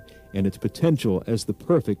Tower and its potential as the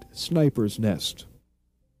perfect sniper's nest.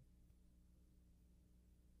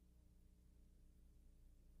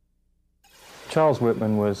 Charles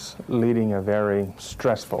Whitman was leading a very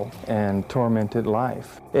stressful and tormented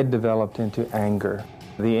life. It developed into anger.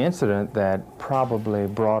 The incident that probably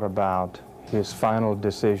brought about his final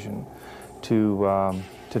decision to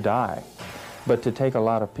die, but to take a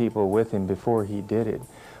lot of people with him before he did it,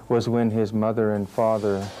 was when his mother and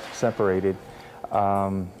father separated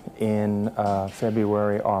in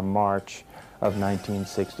February or March of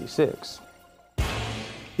 1966.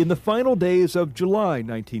 In the final days of July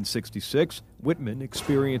 1966, Whitman,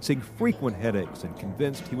 experiencing frequent headaches and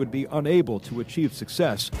convinced he would be unable to achieve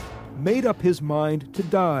success, made up his mind to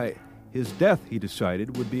die. His death, he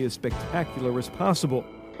decided, would be as spectacular as possible,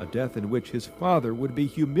 a death in which his father would be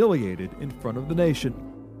humiliated in front of the nation.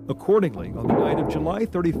 Accordingly, on the night of July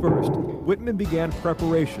 31st, Whitman began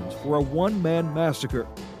preparations for a one-man massacre.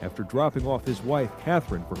 After dropping off his wife,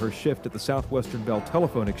 Catherine, for her shift at the Southwestern Bell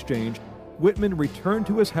Telephone Exchange, Whitman returned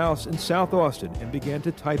to his house in South Austin and began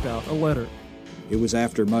to type out a letter. It was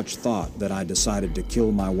after much thought that I decided to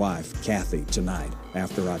kill my wife, Kathy, tonight,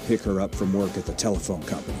 after I pick her up from work at the telephone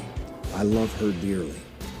company. I love her dearly,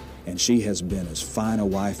 and she has been as fine a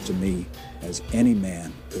wife to me as any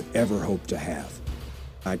man could ever hope to have.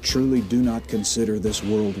 I truly do not consider this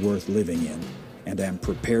world worth living in, and am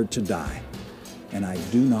prepared to die, and I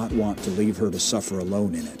do not want to leave her to suffer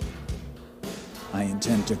alone in it. I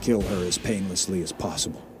intend to kill her as painlessly as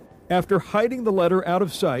possible. After hiding the letter out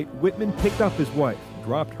of sight, Whitman picked up his wife,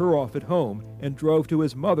 dropped her off at home, and drove to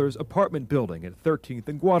his mother's apartment building at 13th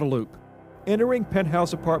and Guadalupe. Entering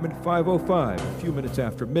penthouse apartment 505 a few minutes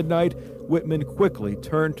after midnight, Whitman quickly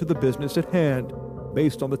turned to the business at hand.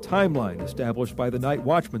 Based on the timeline established by the night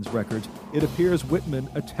watchman's records, it appears Whitman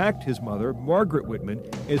attacked his mother, Margaret Whitman,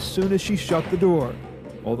 as soon as she shut the door.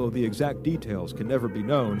 Although the exact details can never be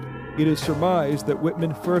known, it is surmised that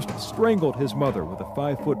Whitman first strangled his mother with a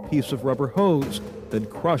 5-foot piece of rubber hose, then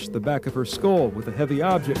crushed the back of her skull with a heavy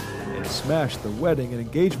object and smashed the wedding and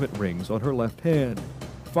engagement rings on her left hand.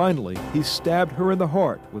 Finally, he stabbed her in the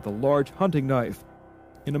heart with a large hunting knife.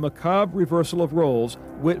 In a macabre reversal of roles,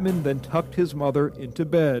 Whitman then tucked his mother into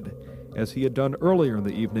bed. As he had done earlier in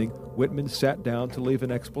the evening, Whitman sat down to leave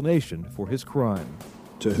an explanation for his crime.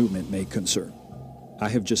 To whom it may concern, I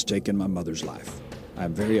have just taken my mother's life. I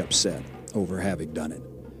am very upset over having done it.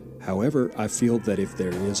 However, I feel that if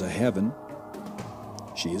there is a heaven,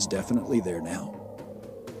 she is definitely there now.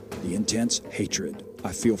 The intense hatred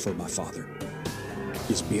I feel for my father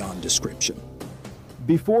is beyond description.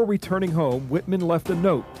 Before returning home, Whitman left a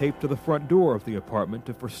note taped to the front door of the apartment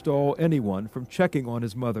to forestall anyone from checking on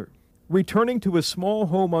his mother. Returning to his small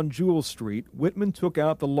home on Jewell Street, Whitman took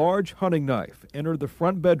out the large hunting knife, entered the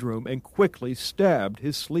front bedroom, and quickly stabbed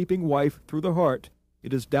his sleeping wife through the heart.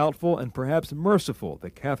 It is doubtful and perhaps merciful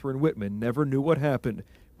that Catherine Whitman never knew what happened.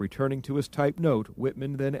 Returning to his typed note,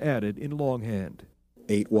 Whitman then added in longhand,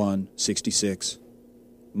 8/1/66,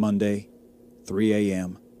 Monday, 3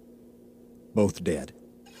 a.m., both dead.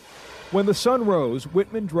 When the sun rose,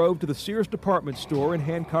 Whitman drove to the Sears department store in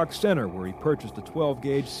Hancock Center, where he purchased a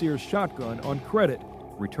 12-gauge Sears shotgun on credit.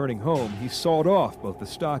 Returning home, he sawed off both the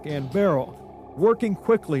stock and barrel. Working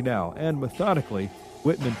quickly now and methodically,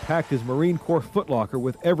 Whitman packed his Marine Corps footlocker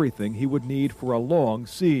with everything he would need for a long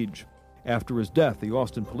siege. After his death, the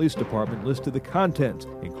Austin Police Department listed the contents,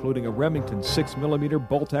 including a Remington 6mm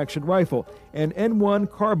bolt-action rifle, an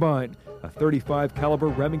N1 carbine, a .35 caliber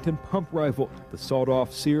Remington pump rifle, the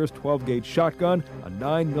sawed-off Sears 12-gauge shotgun, a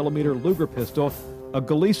 9mm Luger pistol, a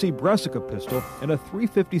Galisi Brescica pistol, and a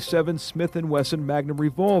 .357 Smith & Wesson Magnum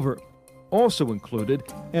revolver. Also included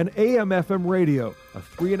an AM/FM radio, a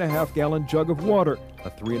 3.5-gallon jug of water,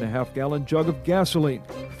 a 3.5-gallon jug of gasoline,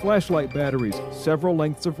 flashlight batteries, several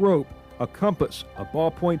lengths of rope, a compass, a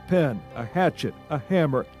ballpoint pen, a hatchet, a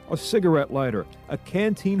hammer, a cigarette lighter, a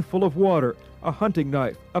canteen full of water, a hunting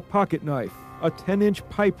knife, a pocket knife, a 10-inch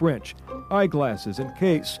pipe wrench, eyeglasses and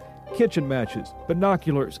case, kitchen matches,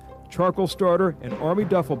 binoculars, charcoal starter, an army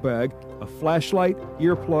duffel bag, a flashlight,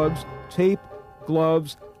 earplugs, tape,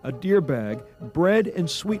 gloves, a deer bag, bread and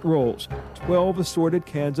sweet rolls, 12 assorted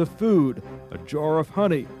cans of food, a jar of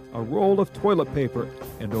honey, a roll of toilet paper,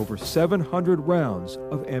 and over 700 rounds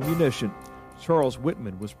of ammunition. Charles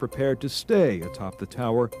Whitman was prepared to stay atop the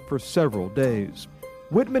tower for several days.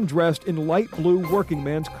 Whitman dressed in light blue working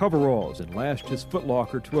man's coveralls and lashed his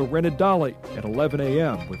footlocker to a rented dolly. At 11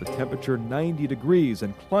 a.m., with a temperature 90 degrees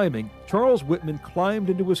and climbing, Charles Whitman climbed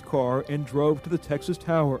into his car and drove to the Texas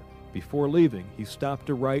Tower. Before leaving, he stopped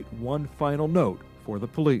to write one final note for the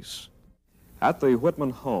police. At the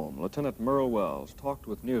Whitman home, Lieutenant Merle Wells talked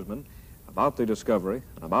with newsmen about the discovery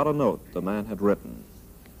and about a note the man had written.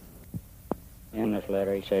 In this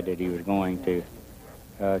letter, he said that he was going to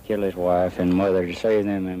kill his wife and mother to save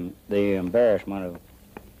them the embarrassment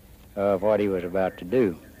of what he was about to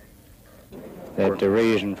do. That the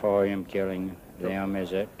reason for him killing them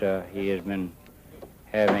is that he has been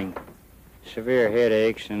having severe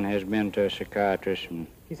headaches and has been to a psychiatrist. And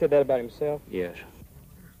he said that about himself? Yes.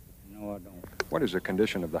 No, I don't. What is the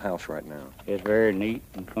condition of the house right now? It's very neat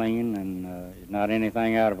and clean, and not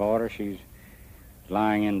anything out of order. She's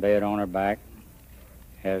lying in bed on her back.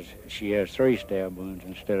 She has 3 stab wounds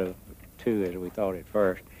instead of 2, as we thought at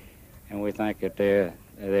first, and we think that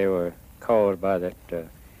they were caused by that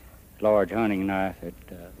large hunting knife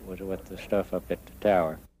that was with the stuff up at the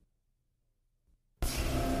tower.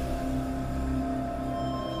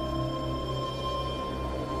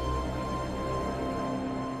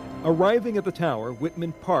 Arriving at the tower,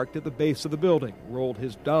 Whitman parked at the base of the building, rolled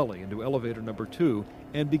his dolly into elevator number 2,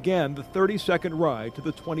 and began the 30-second ride to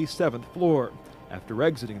the 27th floor. After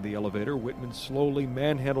exiting the elevator, Whitman slowly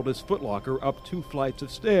manhandled his footlocker up 2 flights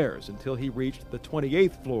of stairs until he reached the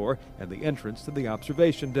 28th floor and the entrance to the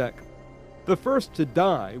observation deck. The first to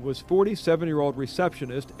die was 47-year-old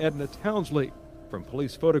receptionist Edna Townsley. From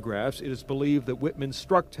police photographs, it is believed that Whitman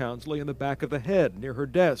struck Townsley in the back of the head near her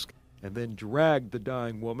desk, and then dragged the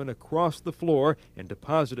dying woman across the floor and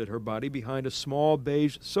deposited her body behind a small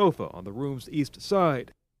beige sofa on the room's east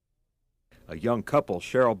side. A young couple,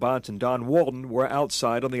 Cheryl Bonds and Don Walden, were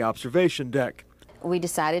outside on the observation deck. We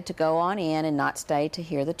decided to go on in and not stay to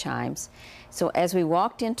hear the chimes. So as we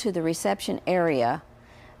walked into the reception area,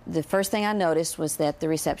 the first thing I noticed was that the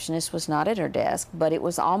receptionist was not at her desk, but it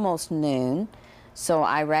was almost noon, so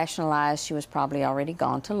I rationalized she was probably already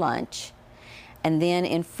gone to lunch. And then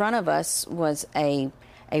in front of us was a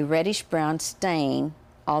reddish-brown stain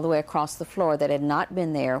all the way across the floor that had not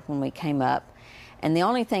been there when we came up. And the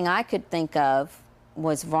only thing I could think of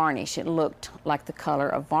was varnish. It looked like the color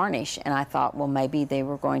of varnish, and I thought, well, maybe they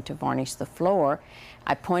were going to varnish the floor.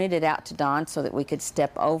 I pointed it out to Don so that we could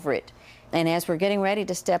step over it. And as we're getting ready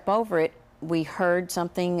to step over it, we heard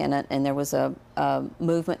something, and there was a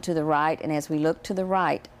movement to the right, and as we looked to the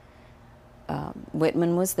right,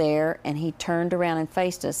 Whitman was there, and he turned around and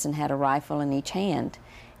faced us and had a rifle in each hand.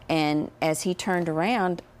 And as he turned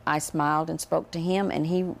around, I smiled and spoke to him, and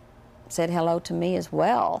he said hello to me as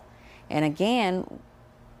well. And again,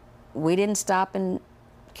 we didn't stop and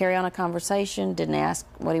carry on a conversation, didn't ask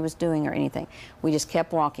what he was doing or anything. We just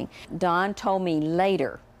kept walking. Don told me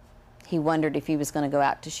later he wondered if he was going to go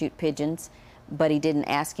out to shoot pigeons, but he didn't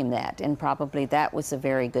ask him that, and probably that was a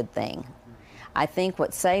very good thing. I think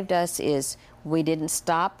what saved us is we didn't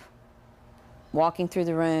stop walking through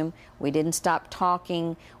the room, we didn't stop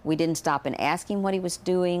talking, we didn't stop and ask him what he was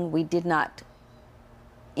doing, we did not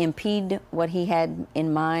impede what he had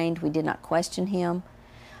in mind, we did not question him.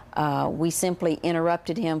 We simply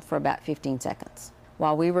interrupted him for about 15 seconds.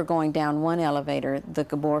 While we were going down one elevator, the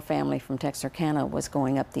Gabor family from Texarkana was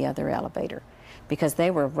going up the other elevator because they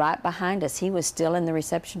were right behind us. He was still in the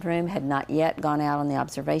reception room, had not yet gone out on the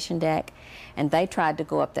observation deck, and they tried to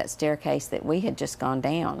go up that staircase that we had just gone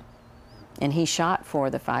down. And he shot 4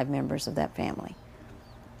 of the 5 members of that family.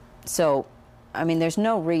 So, I mean, there's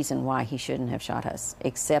no reason why he shouldn't have shot us,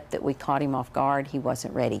 except that we caught him off guard. He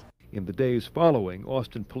wasn't ready. In the days following,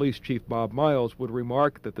 Austin Police Chief Bob Miles would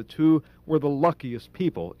remark that the two were the luckiest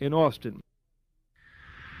people in Austin.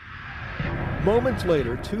 Moments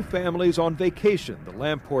later, 2 families on vacation, the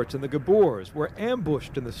Lamports and the Gabors, were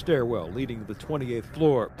ambushed in the stairwell leading to the 28th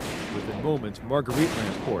floor. Within moments, Marguerite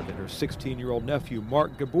Lamport and her 16-year-old nephew,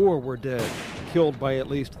 Mark Gabor, were dead, killed by at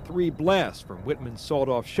least 3 blasts from Whitman's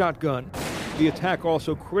sawed-off shotgun. The attack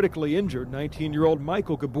also critically injured 19-year-old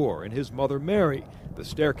Michael Gabor and his mother, Mary. The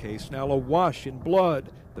staircase now awash in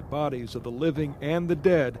blood. The bodies of the living and the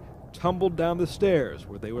dead tumbled down the stairs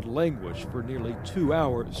where they would languish for nearly 2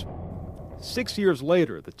 hours. 6 years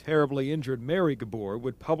later, the terribly injured Mary Gabor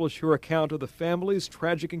would publish her account of the family's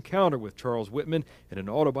tragic encounter with Charles Whitman in an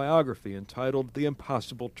autobiography entitled The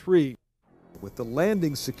Impossible Tree. With the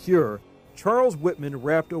landing secure, Charles Whitman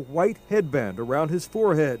wrapped a white headband around his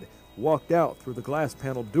forehead, walked out through the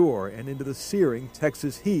glass-paneled door and into the searing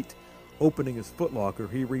Texas heat. Opening his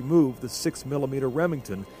footlocker, he removed the 6mm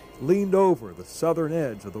Remington, leaned over the southern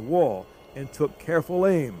edge of the wall, and took careful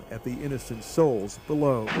aim at the innocent souls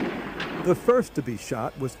below. The first to be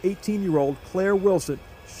shot was 18-year-old Claire Wilson.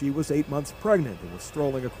 She was 8 months pregnant and was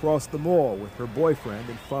strolling across the mall with her boyfriend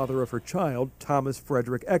and father of her child, Thomas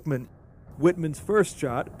Frederick Ekman. Whitman's first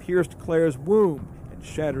shot pierced Claire's womb and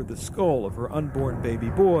shattered the skull of her unborn baby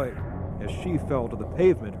boy. As she fell to the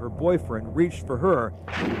pavement, her boyfriend reached for her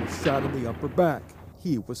and was shot in the upper back.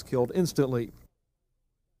 He was killed instantly.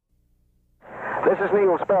 This is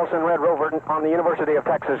Neil Spelson, Red Rover, on the University of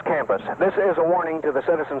Texas campus. This is a warning to the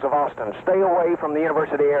citizens of Austin. Stay away from the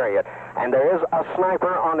university area. And there is a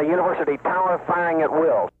sniper on the university tower firing at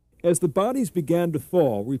will. As the bodies began to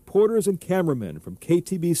fall, reporters and cameramen from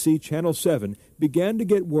KTBC Channel 7 began to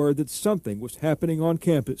get word that something was happening on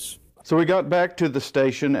campus. So we got back to the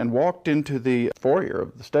station and walked into the foyer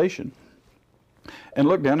of the station and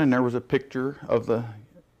looked down, and there was a picture of the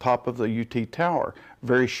top of the UT tower,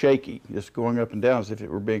 very shaky, just going up and down as if it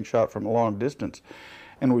were being shot from a long distance.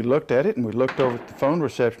 And we looked at it, and we looked over at the phone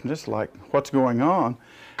receptionist like, what's going on?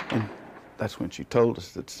 And that's when she told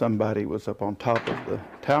us that somebody was up on top of the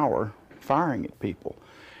tower firing at people.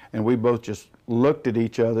 And we both just looked at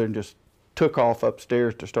each other and just took off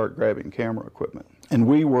upstairs to start grabbing camera equipment. And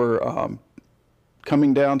we were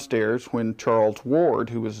coming downstairs when Charles Ward,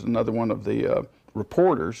 who was another one of the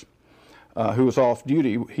reporters, who was off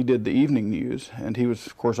duty, he did the evening news, and he was,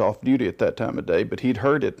 of course, off duty at that time of day, but he'd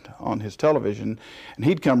heard it on his television, and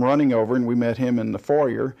he'd come running over, and we met him in the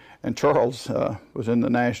foyer, and Charles was in the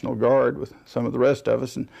National Guard with some of the rest of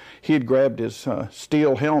us, and he had grabbed his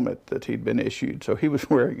steel helmet that he'd been issued, so he was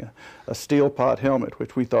wearing a steel pot helmet,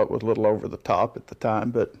 which we thought was a little over the top at the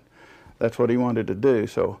time, but that's what he wanted to do.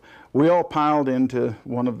 So we all piled into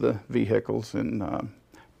one of the vehicles and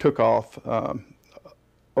took off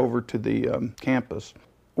over to the campus.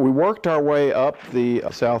 We worked our way up the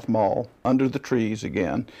South Mall, under the trees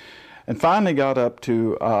again, and finally got up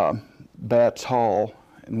to Batts Hall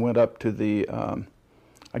and went up to the,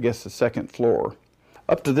 I guess, the second floor.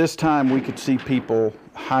 Up to this time, we could see people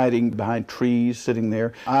hiding behind trees, sitting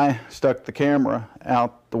there. I stuck the camera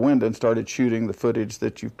out the window and started shooting the footage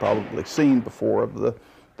that you've probably seen before of the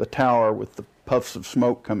tower with the puffs of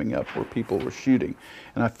smoke coming up where people were shooting.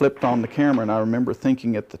 And I flipped on the camera, and I remember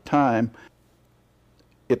thinking at the time,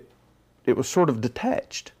 it was sort of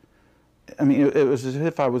detached. I mean, it was as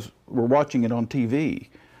if we're watching it on TV.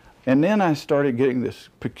 And then I started getting this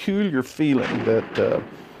peculiar feeling that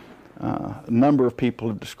a number of people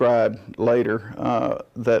have described later,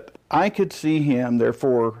 that I could see him,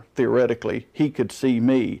 therefore, theoretically, he could see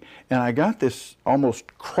me. And I got this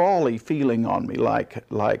almost crawly feeling on me, like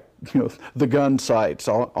you know, the gun sights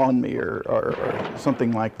on me or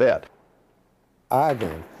something like that. I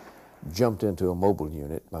then jumped into a mobile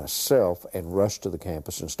unit myself and rushed to the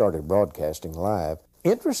campus and started broadcasting live.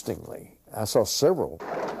 Interestingly, I saw several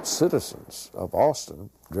citizens of Austin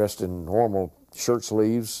dressed in normal shirt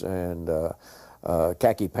sleeves and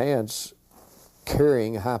khaki pants,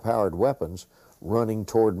 carrying high-powered weapons, running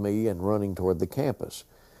toward me and running toward the campus.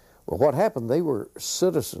 Well, what happened, they were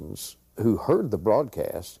citizens who heard the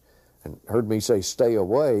broadcast and heard me say, stay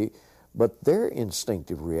away, but their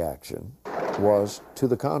instinctive reaction was to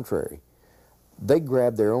the contrary. They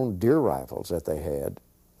grabbed their own deer rifles that they had,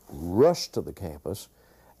 rushed to the campus,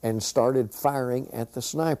 and started firing at the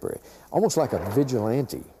sniper, almost like a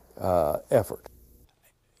vigilante effort.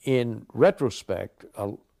 In retrospect,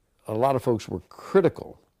 a lot of folks were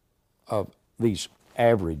critical of these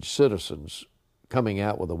average citizens coming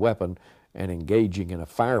out with a weapon and engaging in a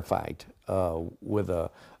firefight with a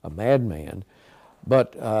madman.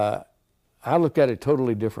 But I looked at it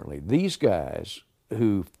totally differently. These guys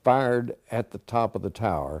who fired at the top of the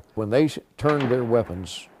tower, when they turned their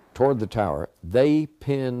weapons toward the tower, they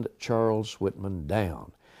pinned Charles Whitman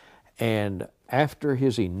down. And after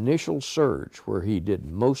his initial surge, where he did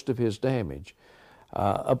most of his damage,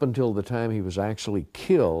 up until the time he was actually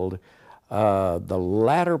killed, the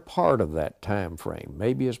latter part of that time frame,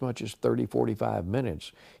 maybe as much as 30, 45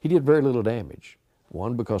 minutes, he did very little damage.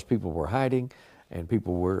 One, because people were hiding and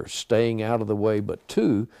people were staying out of the way, but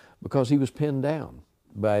two, because he was pinned down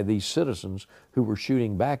by these citizens who were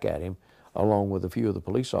shooting back at him, along with a few of the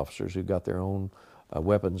police officers who got their own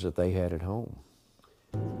weapons that they had at home.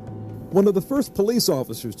 One of the first police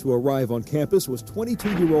officers to arrive on campus was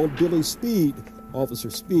 22-year-old Billy Speed. Officer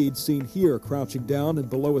Speed, seen here crouching down and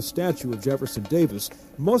below a statue of Jefferson Davis,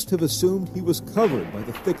 must have assumed he was covered by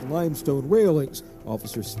the thick limestone railings.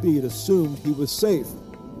 Officer Speed assumed he was safe.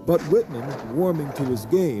 But Whitman, warming to his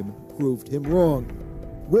game, proved him wrong.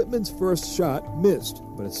 Whitman's first shot missed,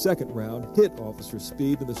 but a second round hit Officer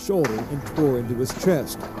Speed in the shoulder and tore into his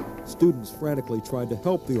chest. Students frantically tried to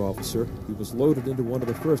help the officer. He was loaded into one of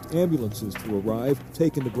the first ambulances to arrive,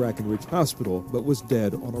 taken to Brackenridge Hospital, but was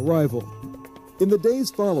dead on arrival. In the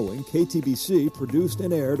days following, KTBC produced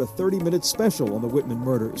and aired a 30-minute special on the Whitman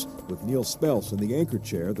murders. With Neil Speltz in the anchor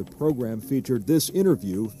chair, the program featured this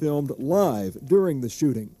interview filmed live during the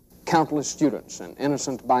shooting. Countless students and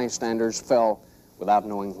innocent bystanders fell without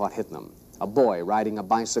knowing what hit them. A boy riding a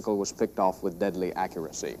bicycle was picked off with deadly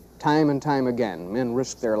accuracy. Time and time again, men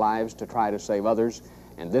risked their lives to try to save others,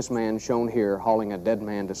 and this man shown here hauling a dead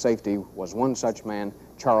man to safety was one such man.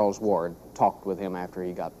 Charles Ward talked with him after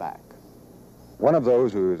he got back. One of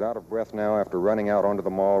those who is out of breath now after running out onto the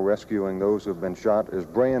mall rescuing those who have been shot is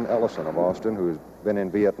Brian Ellison of Austin, who has been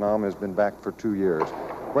in Vietnam, has been back for 2 years.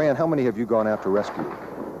 Brian, how many have you gone out to rescue?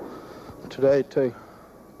 Today, 2.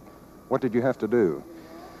 What did you have to do?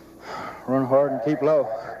 Run hard and keep low.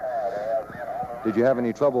 Did you have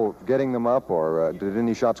any trouble getting them up, or did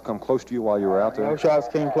any shots come close to you while you were out there? No shots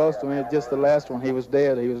came close to me, just the last one. He was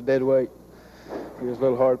dead. He was dead weight. He was a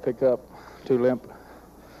little hard to pick up, too limp.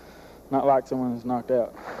 Not like someone who's knocked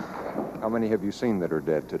out. How many have you seen that are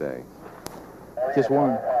dead today? Just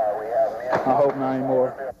one. I hope not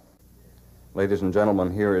anymore. Ladies and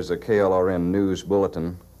gentlemen, here is a KLRN News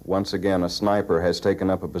Bulletin. Once again, a sniper has taken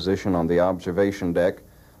up a position on the observation deck,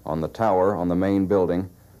 on the tower, on the main building,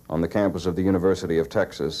 on the campus of the University of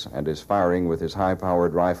Texas, and is firing with his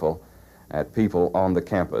high-powered rifle at people on the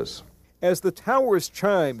campus. As the tower's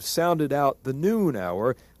chimes sounded out the noon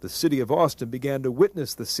hour, the city of Austin began to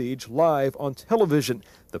witness the siege live on television.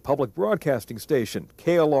 The public broadcasting station,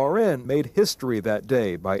 KLRN, made history that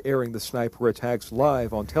day by airing the sniper attacks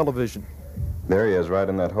live on television. There he is, right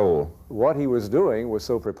in that hole. What he was doing was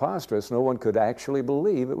so preposterous, no one could actually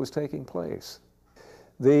believe it was taking place.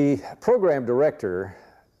 The program director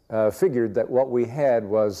figured that what we had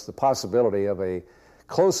was the possibility of a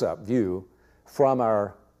close-up view from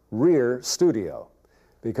our rear studio,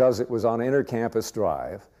 because it was on Intercampus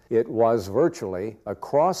Drive. It was virtually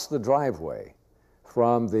across the driveway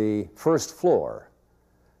from the first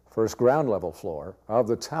ground level floor of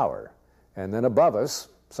the tower, and then above us,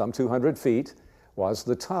 some 200 feet, was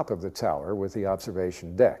the top of the tower with the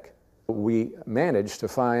observation deck. We managed to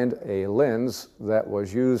find a lens that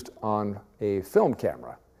was used on a film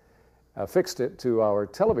camera, fixed it to our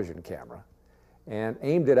television camera, and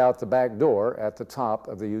aimed it out the back door at the top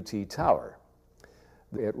of the UT tower.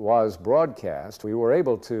 It was broadcast. We were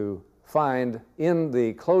able to find in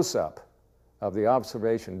the close-up of the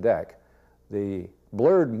observation deck the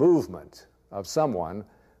blurred movement of someone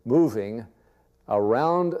moving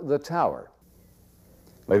around the tower.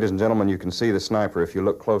 Ladies and gentlemen, you can see the sniper if you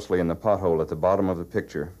look closely in the pothole at the bottom of the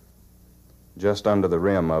picture, just under the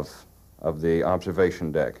rim of the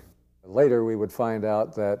observation deck. Later, we would find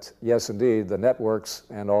out that, yes, indeed, the networks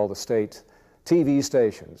and all the state TV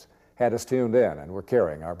stations had us tuned in and were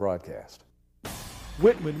carrying our broadcast.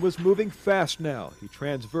 Whitman was moving fast now. He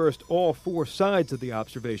transversed all 4 sides of the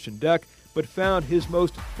observation deck, but found his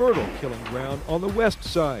most fertile killing ground on the west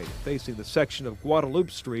side, facing the section of Guadalupe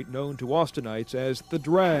Street known to Austinites as the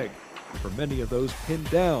Drag. For many of those pinned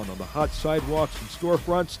down on the hot sidewalks and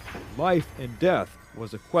storefronts, life and death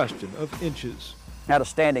was a question of inches. I had a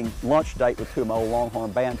standing lunch date with 2 of my old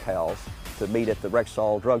Longhorn band pals to meet at the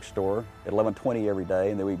Rexall drugstore at 11:20 every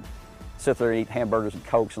day, and then we'd sit there and eat hamburgers and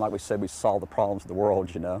Cokes, and like we said, we solved the problems of the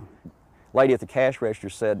world, you know. Lady at the cash register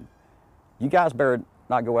said, "You guys better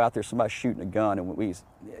not go out there, somebody's shooting a gun." And we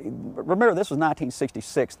remember, this was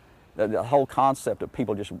 1966. The whole concept of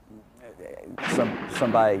people just,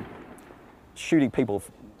 somebody shooting people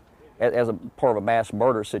as a part of a mass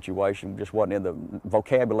murder situation just wasn't in the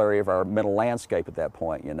vocabulary of our mental landscape at that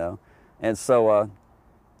point, you know. And so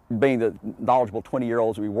being the knowledgeable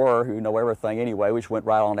 20-year-olds we were, who know everything anyway, we just went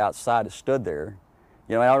right on outside and stood there.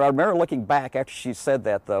 You know, I remember looking back after she said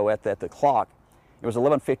that, though, at the clock. It was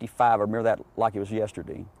 11:55. I remember that like it was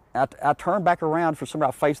yesterday. I turned back around for some reason.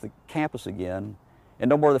 I faced the campus again, and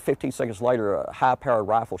no more than 15 seconds later, a high-powered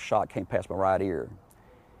rifle shot came past my right ear.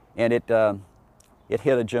 And it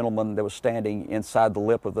hit a gentleman that was standing inside the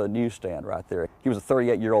lip of the newsstand right there. He was a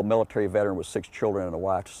 38-year-old military veteran with 6 children and a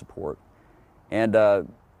wife to support. And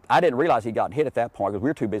I didn't realize he'd gotten hit at that point because we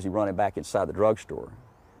were too busy running back inside the drugstore.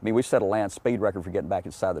 I mean, we set a land speed record for getting back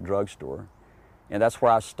inside the drugstore. And that's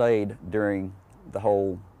where I stayed during the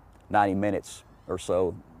whole 90 minutes or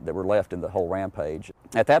so that were left in the whole rampage.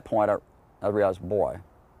 At that point, I realized, boy,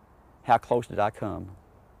 how close did I come,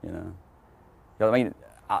 you know? I mean,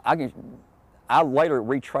 I later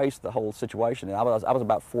retraced the whole situation, and I was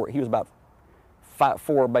about he was about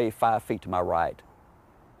 4, maybe 5 feet to my right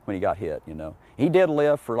when he got hit, you know. He did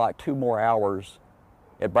live for like 2 more hours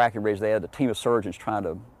at Brackenridge. They had a team of surgeons trying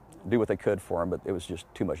to do what they could for him, but it was just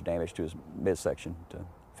too much damage to his midsection to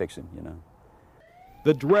fix him, you know.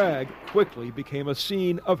 The drag quickly became a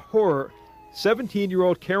scene of horror.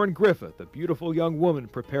 17-year-old Karen Griffith, a beautiful young woman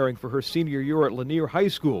preparing for her senior year at Lanier High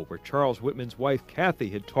School, where Charles Whitman's wife Kathy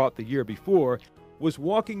had taught the year before, was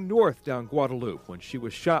walking north down Guadalupe when she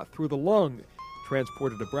was shot through the lung.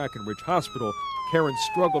 Transported to Brackenridge Hospital, Karen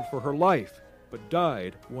struggled for her life, but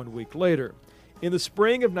died 1 week later. In the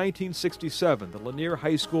spring of 1967, the Lanier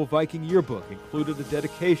High School Viking yearbook included a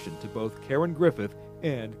dedication to both Karen Griffith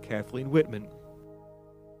and Kathleen Whitman.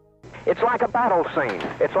 It's like a battle scene.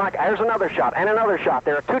 It's like, there's another shot and another shot.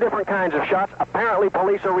 There are 2 different kinds of shots. Apparently,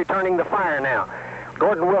 police are returning the fire now.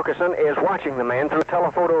 Gordon Wilkerson is watching the man through a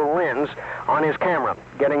telephoto lens on his camera,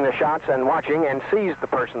 getting the shots and watching, and sees the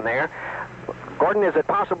person there. Gordon, is it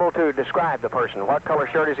possible to describe the person? What color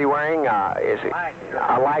shirt is he wearing? Is it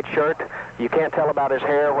a light shirt? You can't tell about his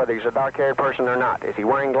hair, whether he's a dark-haired person or not. Is he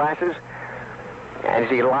wearing glasses? And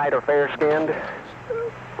is he light or fair-skinned?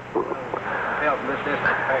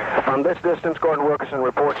 From this distance, Gordon Wilkerson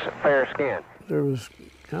reports fair-skinned. There was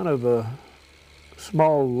kind of a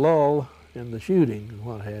small lull in the shooting and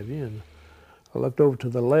what have you, and I looked over to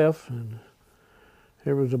the left, and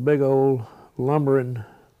there was a big old lumbering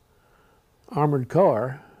armored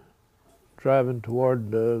car driving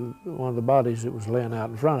toward one of the bodies that was laying out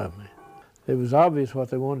in front of me. It was obvious what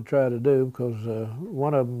they wanted to try to do, because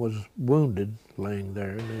one of them was wounded laying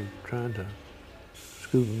there, and they were trying to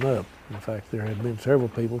scoop him up. In fact, there had been several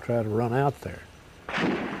people try to run out there,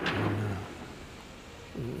 and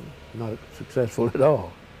not successful at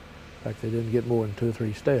all. In fact, they didn't get more than 2 or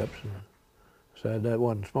 3 steps, and decided that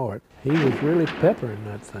wasn't smart. He was really peppering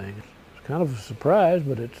that thing. It was kind of a surprise,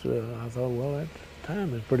 but it's, I thought, well, at the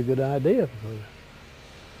time it's a pretty good idea,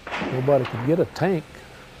 because nobody could get a tank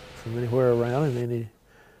from anywhere around in any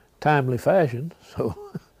timely fashion, so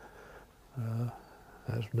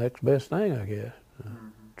that's the next best thing, I guess.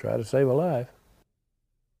 Try to save a life.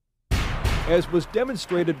 As was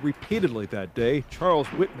demonstrated repeatedly that day, Charles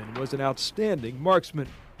Whitman was an outstanding marksman.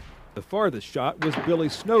 The farthest shot was Billy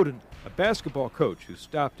Snowden, a basketball coach who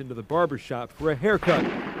stopped into the barber shop for a haircut.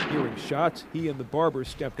 Hearing shots, he and the barber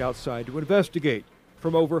stepped outside to investigate.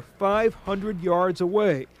 From over 500 yards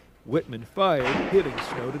away, Whitman fired, hitting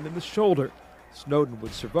Snowden in the shoulder. Snowden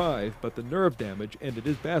would survive, but the nerve damage ended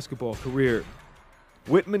his basketball career.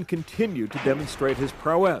 Whitman continued to demonstrate his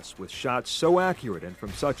prowess with shots so accurate and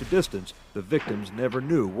from such a distance, the victims never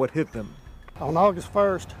knew what hit them. On August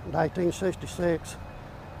 1st, 1966,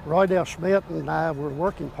 Roydell Schmidt and I were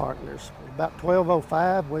working partners. About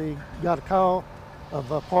 12:05, we got a call of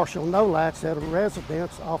partial no lights at a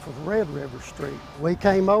residence off of Red River Street. We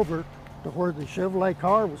came over to where the Chevrolet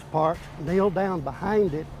car was parked, kneeled down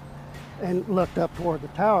behind it, and looked up toward the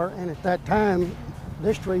tower. And at that time,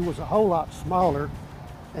 this tree was a whole lot smaller,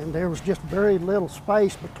 and there was just very little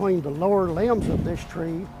space between the lower limbs of this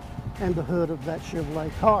tree and the hood of that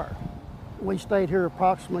Chevrolet car. We stayed here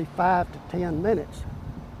approximately 5 to 10 minutes.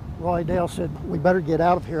 Roydell said, "We better get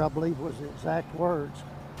out of here," I believe was the exact words.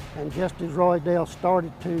 And just as Roydell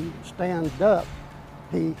started to stand up,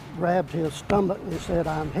 he grabbed his stomach and said,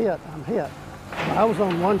 "I'm hit, I'm hit." Well, I was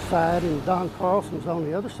on one side and Don Carlson was on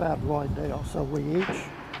the other side of Roydell, so we each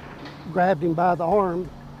grabbed him by the arm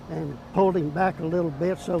and pulled him back a little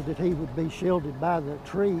bit so that he would be shielded by the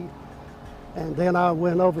tree. And then I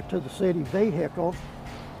went over to the city vehicle,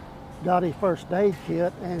 got a first aid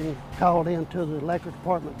kit, and called into the electric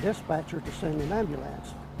department dispatcher to send an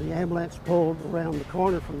ambulance. The ambulance pulled around the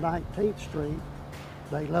corner from 19th Street.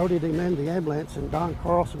 They loaded him in the ambulance, and Don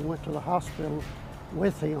Carlson went to the hospital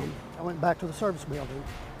with him. I went back to the service building,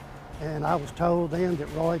 and I was told then that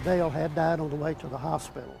Roydell had died on the way to the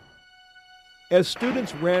hospital. As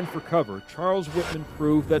students ran for cover, Charles Whitman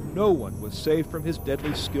proved that no one was safe from his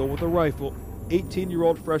deadly skill with a rifle.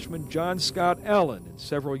 18-year-old freshman John Scott Allen and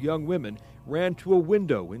several young women ran to a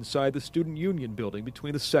window inside the Student Union building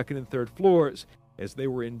between the 2nd and 3rd floors. As they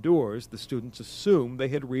were indoors, the students assumed they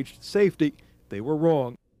had reached safety. They were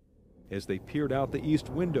wrong. As they peered out the east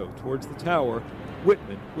window towards the tower,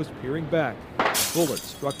 Whitman was peering back. bullet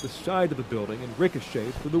struck the side of the building and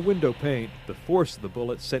ricocheted through the window pane. The force of the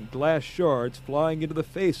bullet sent glass shards flying into the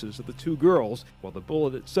faces of the two girls, while the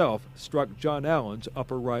bullet itself struck John Allen's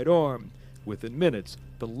upper right arm. Within minutes,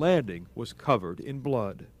 the landing was covered in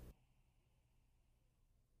blood.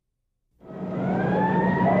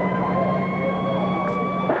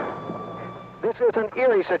 This is an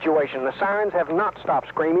eerie situation. The sirens have not stopped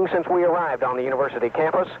screaming since we arrived on the university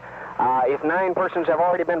campus. If 9 persons have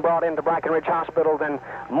already been brought into Brackenridge Hospital, then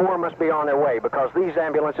more must be on their way, because these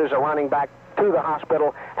ambulances are running back to the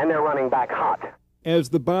hospital, and they're running back hot. As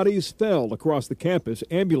the bodies fell across the campus,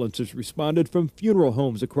 ambulances responded from funeral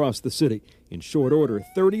homes across the city. In short order,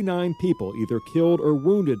 39 people, either killed or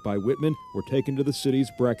wounded by Whitman, were taken to the city's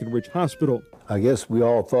Brackenridge Hospital. I guess we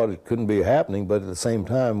all thought it couldn't be happening, but at the same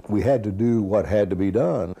time, we had to do what had to be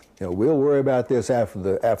done. We'll worry about this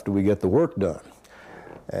after we get the work done.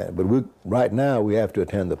 But right now, we have to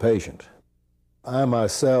attend the patient. I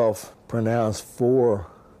myself pronounced 4,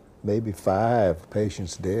 maybe 5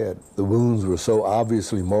 patients dead. The wounds were so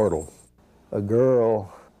obviously mortal. A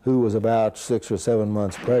girl who was about 6 or 7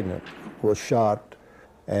 months pregnant was shot,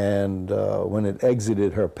 and when it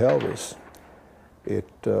exited her pelvis, it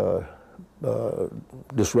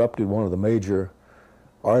disrupted one of the major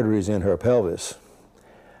arteries in her pelvis,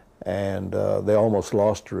 and they almost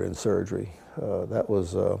lost her in surgery. That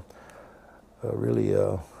was really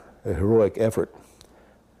a heroic effort,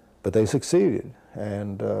 but they succeeded,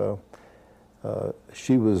 and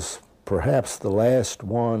she was perhaps the last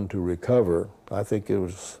one to recover. I think it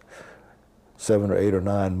was 7 or 8 or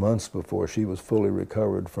 9 months before she was fully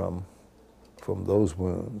recovered from those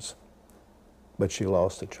wounds, but she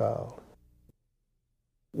lost a child.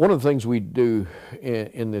 One of the things we do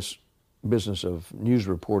in this business of news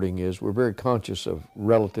reporting is we're very conscious of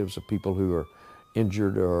relatives of people who are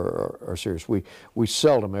injured or are serious. We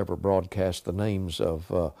seldom ever broadcast the names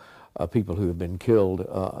of people who have been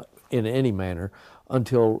killed in any manner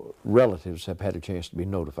until relatives have had a chance to be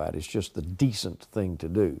notified. It's just the decent thing to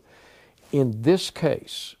do. In this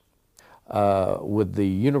case, with the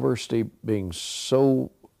university being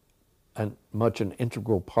so much an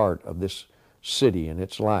integral part of this city and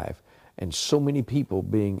its life, and so many people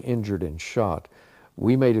being injured and shot,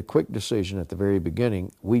 we made a quick decision at the very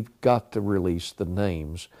beginning. We've got to release the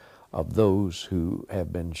names of those who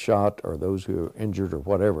have been shot or those who are injured or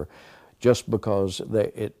whatever, just because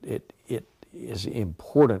it is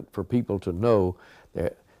important for people to know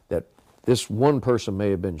that this one person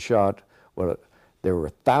may have been shot. Well, there were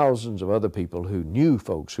thousands of other people who knew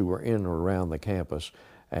folks who were in or around the campus,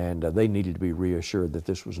 and they needed to be reassured that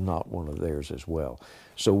this was not one of theirs as well.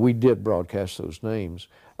 So we did broadcast those names.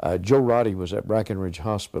 Joe Roddy was at Brackenridge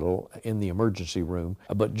Hospital in the emergency room,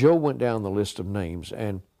 but Joe went down the list of names,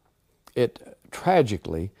 and it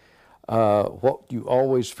tragically, what you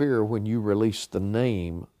always fear when you release the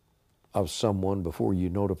name of someone before you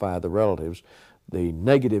notify the relatives, the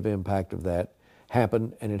negative impact of that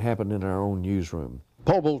happened, and it happened in our own newsroom.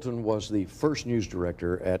 Paul Bolton was the first news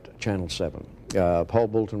director at Channel 7. Paul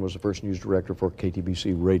Bolton was the first news director for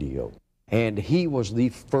KTBC Radio. And he was the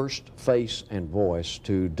first face and voice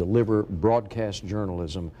to deliver broadcast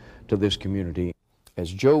journalism to this community.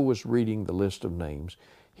 As Joe was reading the list of names,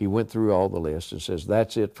 he went through all the lists and says,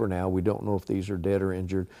 that's it for now. We don't know if these are dead or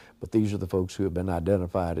injured, but these are the folks who have been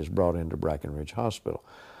identified as brought into Brackenridge Hospital.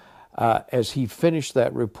 As he finished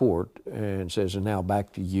that report and says, and now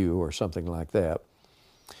back to you, or something like that,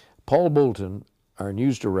 Paul Bolton, our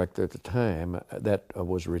news director at the time that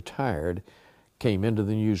was retired, came into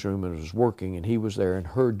the newsroom and was working, and he was there and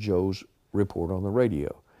heard Joe's report on the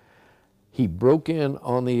radio. He broke in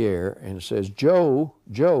on the air and says, Joe,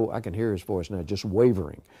 I can hear his voice now just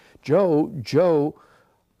wavering. Joe,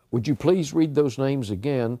 would you please read those names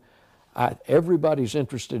again? Everybody's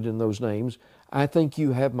interested in those names. I think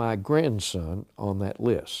you have my grandson on that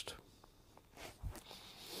list.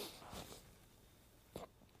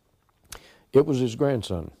 It was his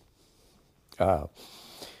grandson. Joe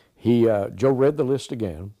read the list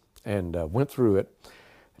again and went through it,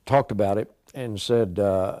 talked about it, and said,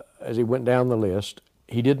 as he went down the list,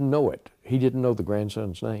 he didn't know it. He didn't know the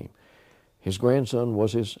grandson's name. His grandson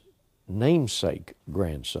was his namesake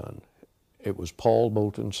grandson. It was Paul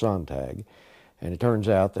Bolton Sontag, and it turns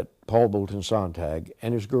out that Paul Bolton Sontag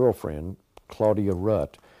and his girlfriend, Claudia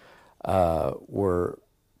Rutt, were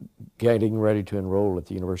getting ready to enroll at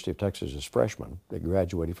the University of Texas as freshmen. They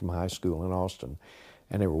graduated from high school in Austin,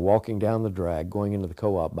 and they were walking down the drag, going into the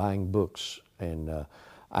co-op, buying books and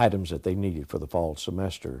items that they needed for the fall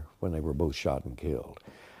semester when they were both shot and killed.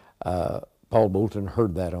 Paul Bolton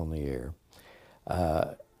heard that on the air.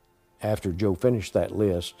 After Joe finished that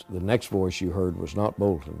list, the next voice you heard was not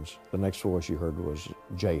Bolton's. The next voice you heard was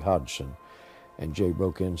Jay Hodgson. And Jay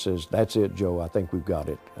broke in and says, "That's it, Joe, I think we've got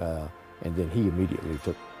it." And then he immediately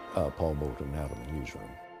took Paul Bolton out of the newsroom.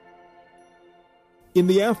 In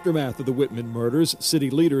the aftermath of the Whitman murders, city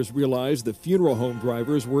leaders realized the funeral home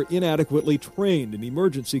drivers were inadequately trained in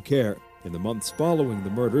emergency care. In the months following the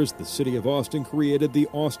murders, the city of Austin created the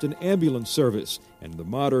Austin Ambulance Service and the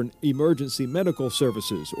Modern Emergency Medical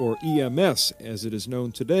Services, or EMS, as it is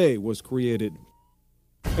known today, was created.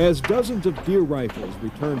 As dozens of deer rifles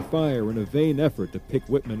returned fire in a vain effort to pick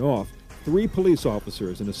Whitman off, 3 police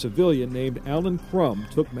officers and a civilian named Alan Crum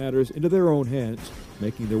took matters into their own hands.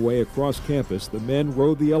 Making their way across campus, the men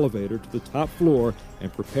rode the elevator to the top floor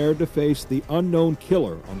and prepared to face the unknown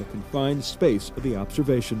killer on the confined space of the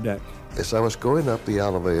observation deck. As I was going up the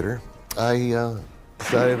elevator, I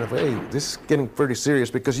decided, hey, this is getting pretty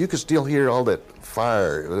serious, because you could still hear all that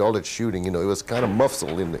fire, all that shooting. You know, it was kind of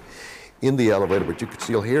muffled in the elevator, but you could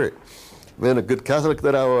still hear it. Then, a good Catholic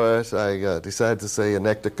that I was, I decided to say an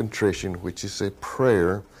act of contrition, which is a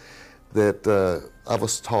prayer that I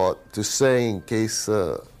was taught to say in case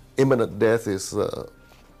imminent death is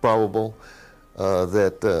probable,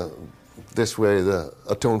 that this way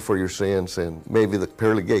atone for your sins, and maybe the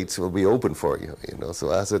pearly gates will be open for you. You know,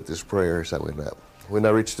 so I said this prayer as I went up. When I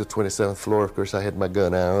reached the 27th floor, of course, I had my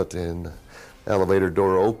gun out, and the elevator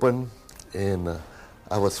door open, and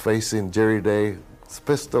I was facing Jerry Day's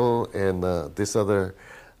pistol, and this other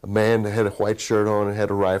man had a white shirt on and had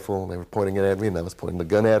a rifle, and they were pointing it at me, and I was pointing the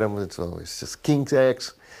gun at him, and so it's just King's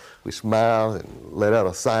X. We smiled and let out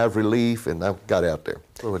a sigh of relief, and I got out there.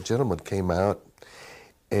 So a gentleman came out,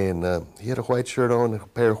 and he had a white shirt on, a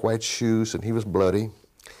pair of white shoes, and he was bloody,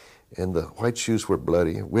 and the white shoes were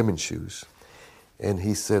bloody, women's shoes. And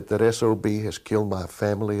he said, "That SOB has killed my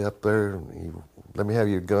family up there. Let me have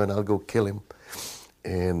your gun, I'll go kill him."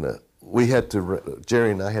 And we had to,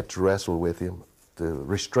 Jerry and I had to wrestle with him to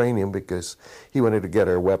restrain him, because he wanted to get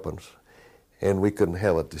our weapons, and we couldn't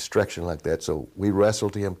have a distraction like that. So we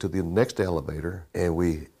wrestled him to the next elevator, and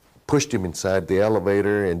we pushed him inside the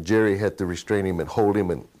elevator, and Jerry had to restrain him and hold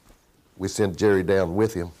him, and we sent Jerry down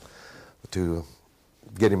with him to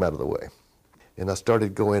get him out of the way. And I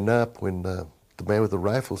started going up when the man with the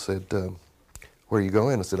rifle said, "Where are you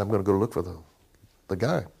going?" I said, "I'm going to go look for the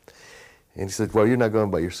guy." And he said, "Well, you're not going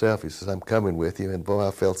by yourself." He says, "I'm coming with you." And boy,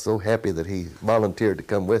 I felt so happy that he volunteered to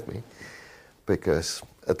come with me, because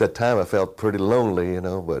at that time I felt pretty lonely, you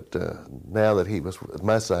know, but now that he was at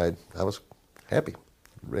my side, I was happy,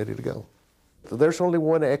 ready to go. So there's only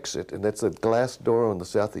one exit, and that's a glass door on the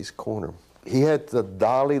southeast corner. He had the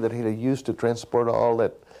dolly that he had used to transport all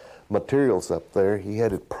that materials up there. He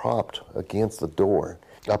had it propped against the door.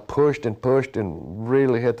 I pushed and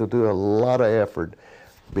really had to do a lot of effort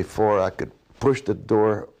before I could push the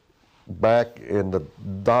door back, and the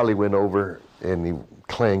dolly went over, and he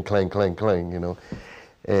clang, clang, clang, clang, you know.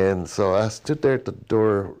 And so I stood there at the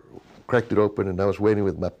door, cracked it open, and I was waiting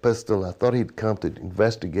with my pistol. I thought he'd come to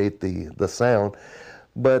investigate the sound,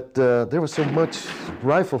 but there was so much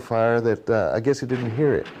rifle fire that I guess he didn't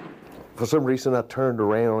hear it. For some reason, I turned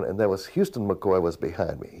around, and that was Houston McCoy was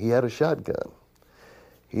behind me. He had a shotgun.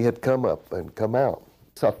 He had come up and come out.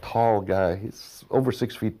 He's a tall guy. He's over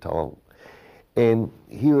 6 feet tall. And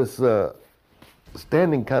he was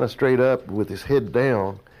standing kind of straight up with his head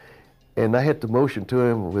down. And I had to motion to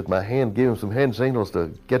him with my hand, give him some hand signals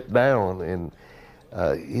to get down. And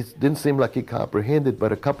it didn't seem like he comprehended,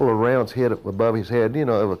 but a couple of rounds hit above his head, you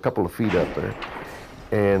know, a couple of feet up there.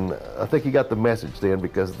 And I think he got the message then,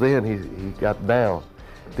 because then he got down.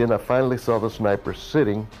 Then I finally saw the sniper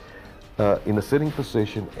sitting in a sitting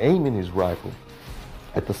position, aiming his rifle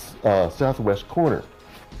at the southwest corner.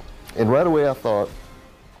 And right away I thought,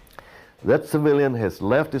 that civilian has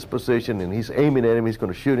left his position and he's aiming at him, he's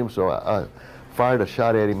going to shoot him. So I fired a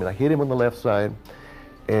shot at him, and I hit him on the left side,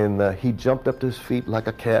 and he jumped up to his feet like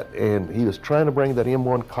a cat, and he was trying to bring that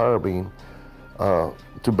M1 carbine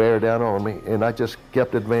to bear down on me, and I just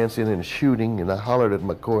kept advancing and shooting, and I hollered at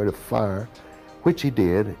McCoy to fire, which he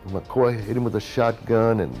did. McCoy hit him with a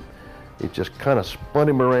shotgun, and it just kind of spun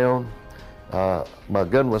him around. My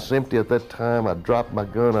gun was empty at that time. I dropped my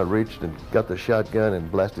gun, I reached and got the shotgun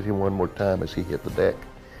and blasted him one more time as he hit the deck.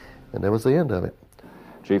 And that was the end of it.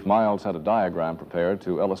 Chief Miles had a diagram prepared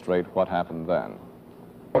to illustrate what happened then.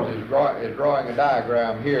 Is drawing a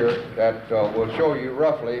diagram here that will show you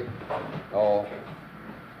roughly,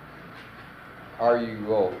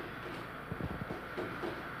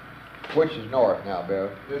 which is north now, Bill?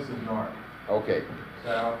 This is north. Okay.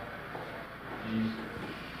 South, east,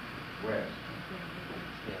 west.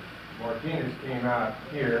 Martinez came out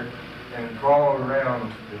here and crawled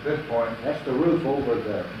around at this point. That's the roof over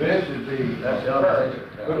there. This is That's the other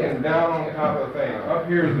thing. looking down on top of the thing. Up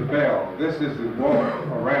here is the bell. This is the wall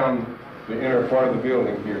around the inner part of the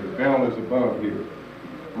building here. The bell is above here.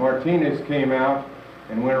 Martinez came out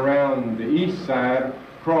and went around the east side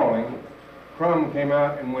crawling. Crum came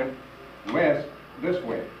out and went west this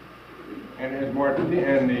way. And as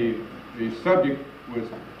the subject was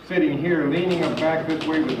sitting here leaning up back this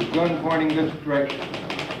way with his gun pointing this direction.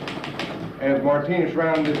 As Martinez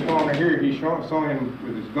rounded this corner here, he saw him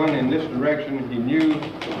with his gun in this direction. He knew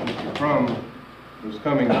Mr. Crum was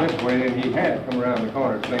coming this way, and he had to come around the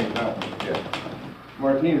corner at the same time. Yes.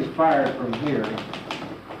 Martinez fired from here,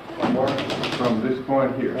 from this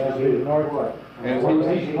point here. As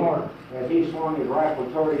he swung his rifle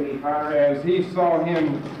toward him, he fired. As he saw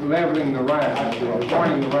him leveling the rifle, or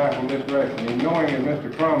pointing the rifle in this direction, and knowing that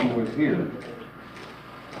Mr. Crum was here.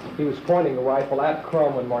 He was pointing the rifle at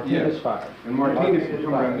Crum when Martinez fired. And Martinez had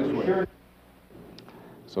come around this way.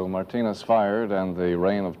 So Martinez fired, and the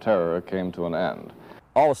reign of terror came to an end.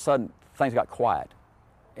 All of a sudden, things got quiet.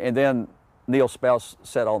 And then Neil Spells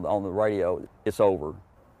said on the radio, "It's over."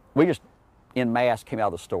 We just, en masse, came out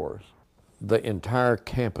of the stores. The entire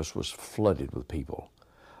campus was flooded with people.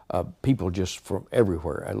 People just from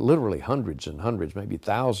everywhere, literally hundreds and hundreds, maybe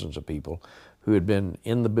thousands of people who had been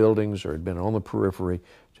in the buildings or had been on the periphery,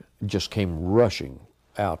 just came rushing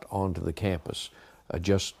out onto the campus.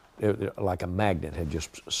 Like a magnet had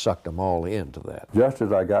just sucked them all into that. Just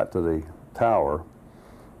as I got to the tower,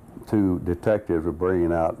 two detectives were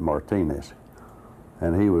bringing out Martinez,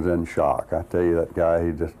 and he was in shock. I tell you, that guy,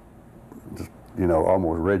 he just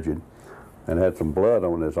almost rigid, and had some blood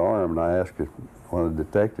on his arm. And I asked one of the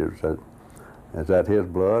detectives, said, "Is that his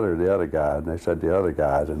blood or the other guy?" And they said the other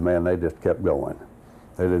guy's. And man, they just kept going.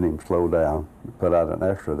 They didn't even slow down. We put out an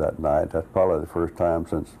extra that night. That's probably the first time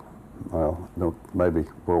since, maybe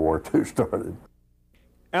World War II started.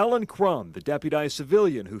 Alan Crum, the deputized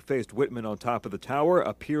civilian who faced Whitman on top of the tower,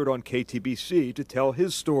 appeared on KTBC to tell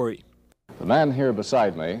his story. The man here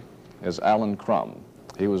beside me is Alan Crum.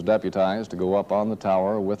 He was deputized to go up on the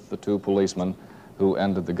tower with the two policemen who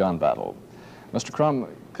ended the gun battle. Mr. Crum,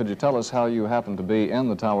 could you tell us how you happened to be in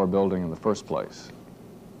the tower building in the first place?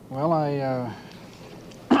 Well, I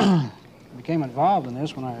became involved in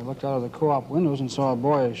this when I looked out of the co-op windows and saw a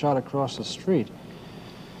boy shot across the street.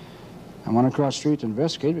 I went across the street to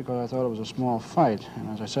investigate because I thought it was a small fight. And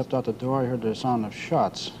as I stepped out the door, I heard the sound of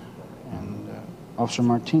shots. And Officer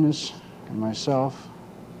Martinez and myself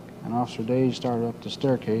and Officer Day started up the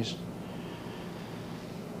staircase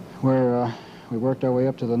where we worked our way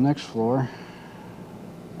up to the next floor,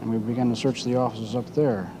 and we began to search the offices up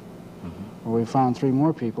there, where we found three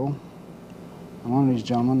more people. And one of these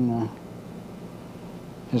gentlemen,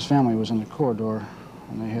 his family was in the corridor,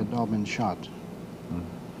 and they had all been shot.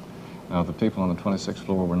 Now, the people on the 26th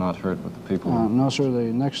floor were not hurt, but the people... No, sir.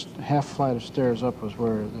 The next half flight of stairs up was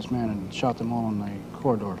where this man had shot them all in the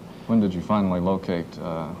corridor. When did you finally locate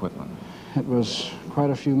Whitman? It was quite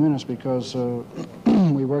a few minutes because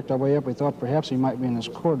we worked our way up. We thought perhaps he might be in this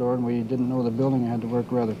corridor, and we didn't know the building. I had to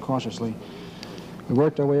work rather cautiously. We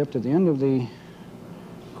worked our way up to the end of the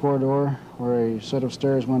corridor where a set of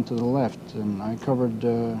stairs went to the left, and I covered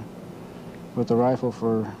with the rifle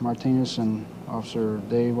for Martinez and Officer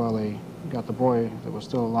Day while they got the boy that was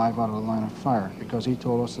still alive out of the line of fire, because he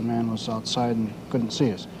told us the man was outside and couldn't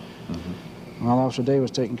see us. While Officer Day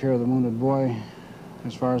was taking care of the wounded boy,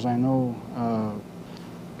 as far as I know,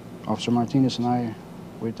 Officer Martinez and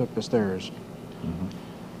we took the stairs.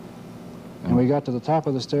 And we got to the top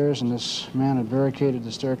of the stairs, and this man had barricaded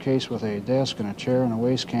the staircase with a desk and a chair and a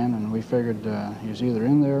waste can, and we figured he was either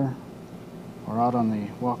in there or out on the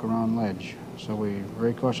walk-around ledge. So we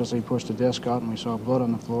very cautiously pushed the desk out, and we saw blood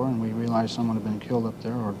on the floor, and we realized someone had been killed up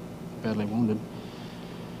there or badly wounded.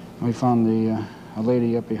 And we found a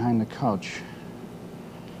lady up behind the couch.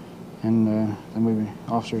 And then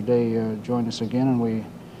Officer Day joined us again, and we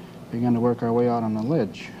began to work our way out on the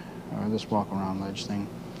ledge, this walk-around ledge thing.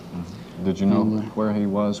 Did you know where he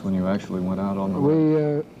was when you actually went out on the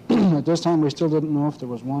ledge? At this time, we still didn't know if there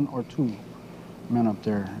was one or two men up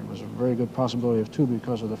there. It was a very good possibility of two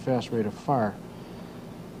because of the fast rate of fire.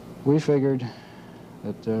 We figured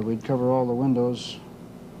that we'd cover all the windows,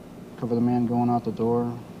 cover the man going out the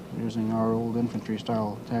door, using our old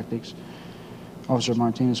infantry-style tactics. Officer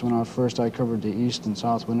Martinez went out first. I covered the east and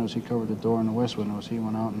south windows. He covered the door and the west windows. He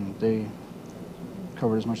went out, and they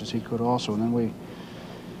covered as much as he could also. And then we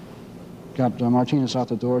got Martinez out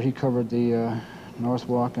the door. He covered the north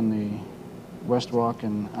walk and the west walk,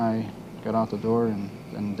 and I got out the door and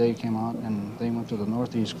and they came out, and they went to the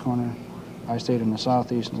northeast corner. I stayed in the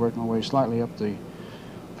southeast and worked my way slightly up the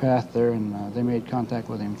path there, and they made contact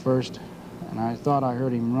with him first. And I thought I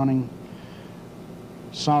heard him running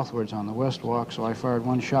southwards on the west walk, so I fired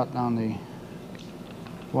one shot down the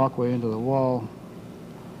walkway into the wall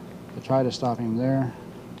to try to stop him there.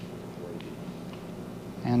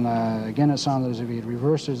 And again, it sounded as if he had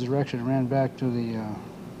reversed his direction and ran back to the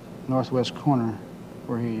northwest corner,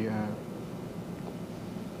 where he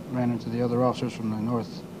ran into the other officers from the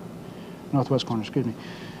northwest corner, excuse me.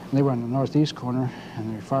 And they were in the northeast corner,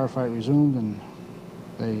 and the firefight resumed, and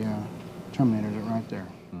they terminated it right there.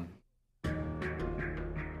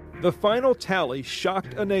 The final tally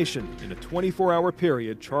shocked a nation. In a 24-hour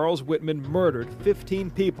period, Charles Whitman murdered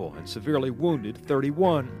 15 people and severely wounded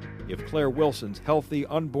 31. If Claire Wilson's healthy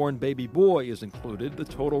unborn baby boy is included, the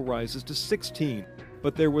total rises to 16.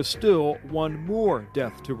 But there was still one more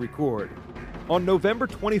death to record. On November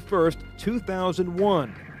 21st,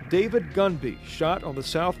 2001, David Gunby, shot on the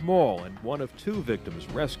South Mall and one of 2 victims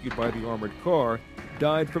rescued by the armored car,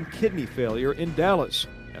 died from kidney failure in Dallas.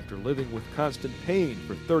 After living with constant pain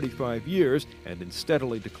for 35 years and in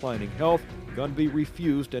steadily declining health, Gunby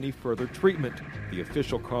refused any further treatment. The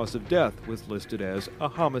official cause of death was listed as a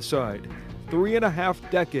homicide. 3.5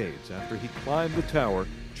 decades after he climbed the tower,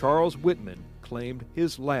 Charles Whitman claimed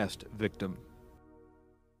his last victim.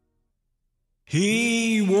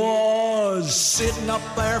 He was sitting up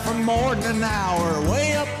there for more than an hour,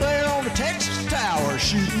 way up there on the Texas Tower,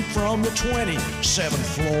 shooting from the 27th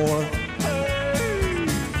floor.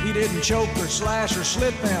 He didn't choke or slash or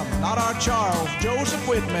slit them, not our Charles Joseph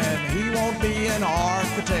Whitman. He won't be an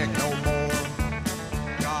architect no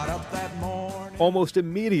more. Got up that morning. Almost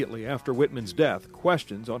immediately after Whitman's death,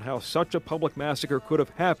 questions on how such a public massacre could have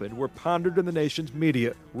happened were pondered in the nation's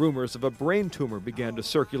media. Rumors of a brain tumor began to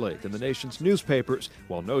circulate in the nation's newspapers,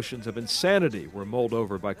 while notions of insanity were mulled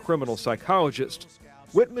over by criminal psychologists.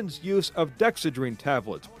 Whitman's use of Dexedrine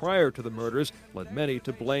tablets prior to the murders led many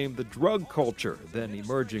to blame the drug culture then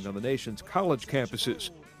emerging on the nation's college campuses.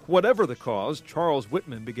 Whatever the cause, Charles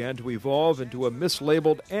Whitman began to evolve into a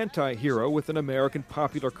mislabeled anti-hero within American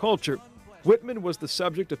popular culture. Whitman was the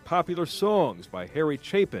subject of popular songs by Harry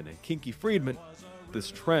Chapin and Kinky Friedman.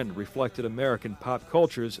 This trend reflected American pop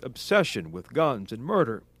culture's obsession with guns and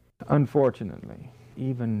murder. Unfortunately,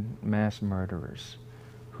 even mass murderers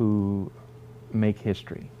who make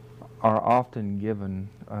history are often given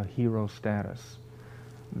a hero status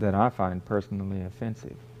that I find personally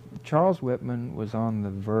offensive. Charles Whitman was on the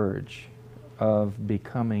verge of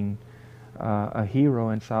becoming a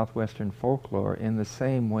hero in Southwestern folklore in the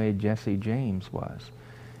same way Jesse James was,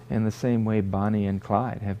 in the same way Bonnie and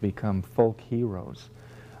Clyde have become folk heroes,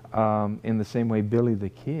 in the same way Billy the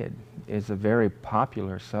Kid is a very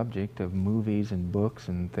popular subject of movies and books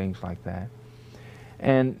and things like that.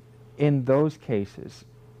 And in those cases,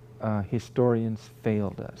 historians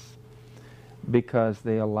failed us because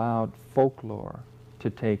they allowed folklore to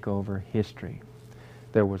take over history.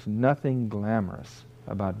 There was nothing glamorous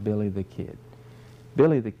about Billy the Kid.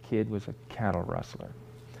 Billy the Kid was a cattle rustler.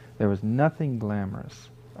 There was nothing glamorous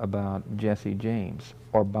about Jesse James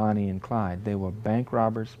or Bonnie and Clyde. They were bank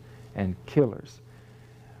robbers and killers.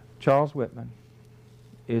 Charles Whitman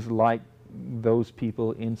is like those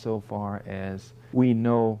people insofar as we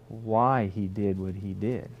know why he did what he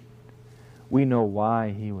did. We know why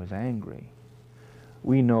he was angry.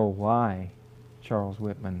 We know why Charles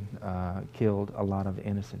Whitman killed a lot of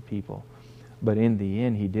innocent people. But in the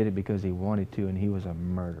end, he did it because he wanted to, and he was a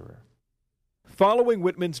murderer. Following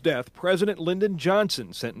Whitman's death, President Lyndon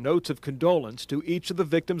Johnson sent notes of condolence to each of the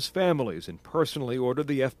victims' families and personally ordered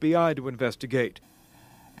the FBI to investigate.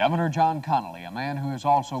 Governor John Connally, a man who has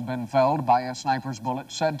also been felled by a sniper's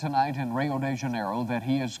bullet, said tonight in Rio de Janeiro that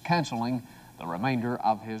he is canceling the remainder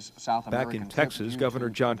of his South American trip. Back in Texas, Governor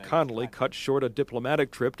John Connally cut short a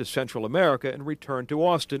diplomatic trip to Central America and returned to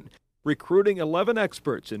Austin. Recruiting 11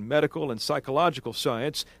 experts in medical and psychological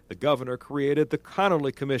science, the governor created the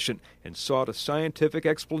Connally Commission and sought a scientific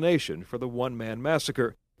explanation for the one-man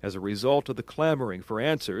massacre. As a result of the clamoring for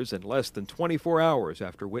answers, in less than 24 hours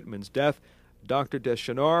after Whitman's death, Dr.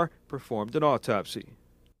 Deschanard performed an autopsy.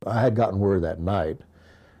 I had gotten word that night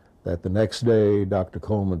that the next day Dr.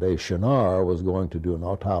 Coleman Deschanard was going to do an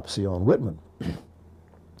autopsy on Whitman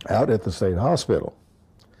out at the state hospital.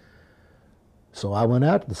 So I went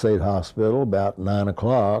out to the state hospital about 9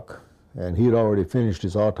 o'clock, and he had already finished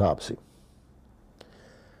his autopsy.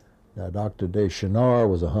 Now, Dr. Deschanard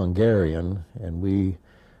was a Hungarian, and we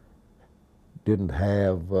didn't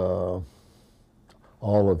have all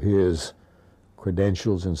of his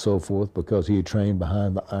credentials and so forth because he had trained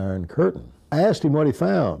behind the Iron Curtain. I asked him what he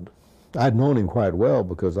found. I'd known him quite well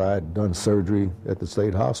because I had done surgery at the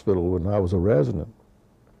state hospital when I was a resident.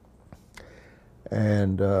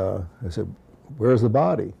 And I said, "Where's the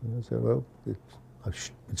body?" And I said, "Well,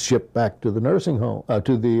 it's shipped back to the nursing home,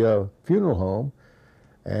 to the funeral home,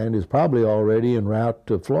 and is probably already en route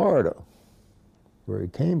to Florida, where he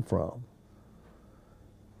came from."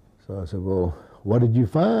 So I said, "Well, what did you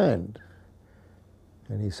find?"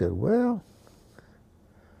 And he said, "Well,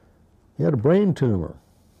 he had a brain tumor."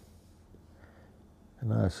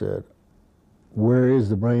 And I said, "Where is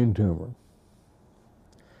the brain tumor?"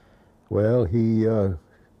 Well, he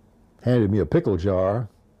handed me a pickle jar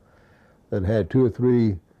that had 2 or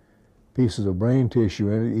 3 pieces of brain tissue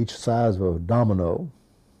in it, each size of a domino.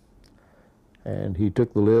 And he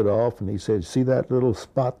took the lid off and he said, "See that little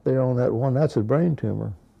spot there on that one? That's a brain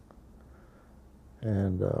tumor."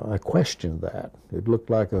 And I questioned that. It looked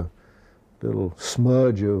like a little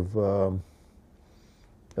smudge of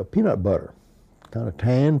peanut butter, kind of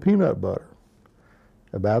tan peanut butter,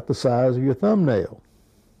 about the size of your thumbnail.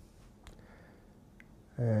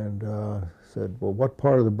 And said, "Well, what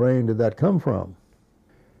part of the brain did that come from?"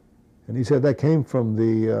 And he said that came from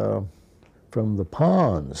the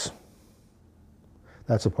pons.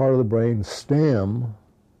 That's a part of the brain stem,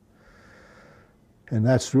 and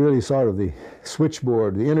that's really sort of the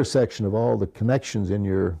switchboard, the intersection of all the connections in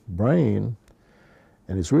your brain,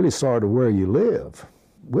 and it's really sort of where you live.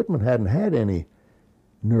 Whitman hadn't had any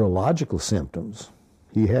neurological symptoms.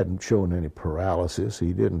 He hadn't shown any paralysis.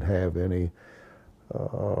 He didn't have any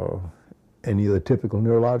of the typical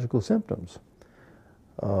neurological symptoms.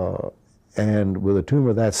 And with a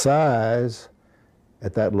tumor that size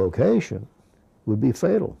at that location would be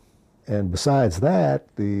fatal. And besides that,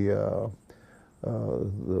 the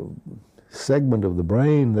segment of the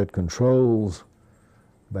brain that controls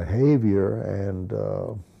behavior and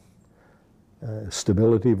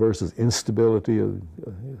stability versus instability,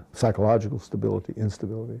 psychological stability,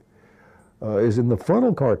 instability, is in the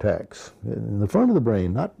frontal cortex, in the front of the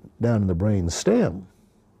brain, not down in the brain stem.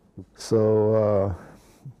 So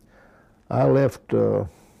I left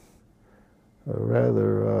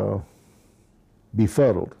rather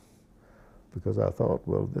befuddled, because I thought,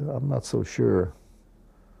 well, I'm not so sure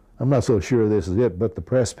this is it, but the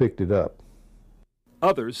press picked it up.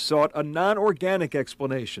 Others sought a non-organic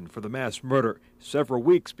explanation for the mass murder. Several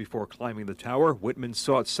weeks before climbing the tower, Whitman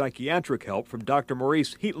sought psychiatric help from Dr.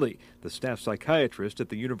 Maurice Heatley, the staff psychiatrist at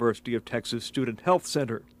the University of Texas Student Health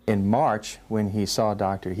Center. In March, when he saw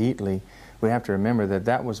Dr. Heatley, we have to remember that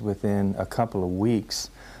that was within a couple of weeks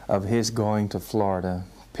of his going to Florida,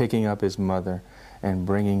 picking up his mother, and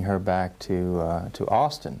bringing her back to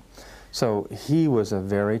Austin. So he was a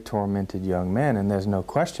very tormented young man, and there's no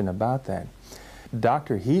question about that.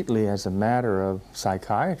 Dr. Heatley, as a matter of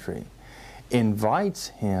psychiatry, invites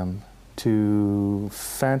him to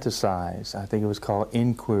fantasize. I think it was called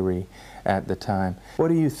inquiry at the time. What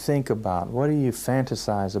do you think about? What do you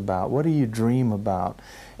fantasize about? What do you dream about?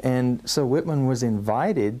 And so Whitman was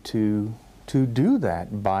invited to do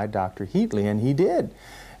that by Dr. Heatley, and he did.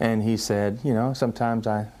 And he said, you know, sometimes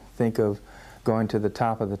I think of going to the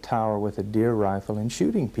top of the tower with a deer rifle and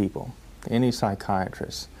shooting people. Any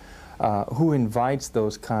psychiatrist who invites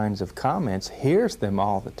those kinds of comments hears them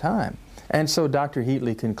all the time. And so Dr.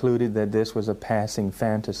 Heatley concluded that this was a passing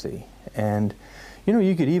fantasy. And, you know,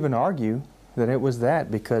 you could even argue that it was that,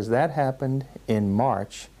 because that happened in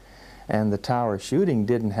March, and the tower shooting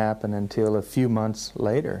didn't happen until a few months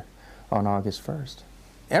later, on August 1st.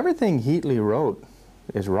 Everything Heatley wrote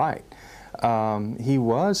is right. He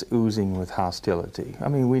was oozing with hostility. I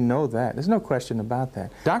mean, we know that. There's no question about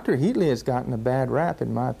that. Dr. Heatley has gotten a bad rap,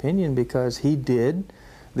 in my opinion, because he did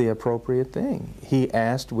the appropriate thing. He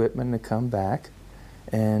asked Whitman to come back,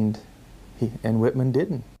 and Whitman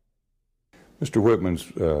didn't. Mr.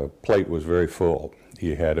 Whitman's plate was very full.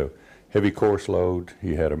 He had a heavy course load.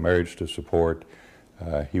 He had a marriage to support.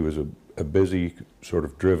 He was a busy, sort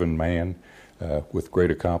of driven man with great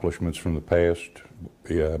accomplishments from the past.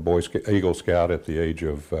 Eagle Scout at the age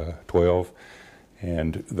of 12,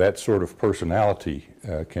 and that sort of personality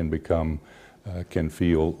can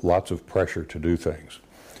feel lots of pressure to do things.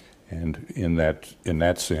 And in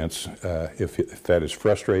that sense, if that is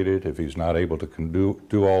frustrated, if he's not able to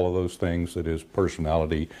do all of those things that his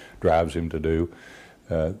personality drives him to do,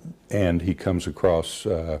 and he comes across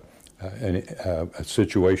a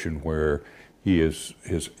situation where his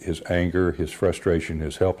anger, his frustration,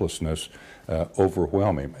 his helplessness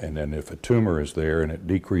overwhelm him. And then if a tumor is there and it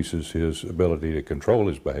decreases his ability to control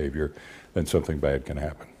his behavior, then something bad can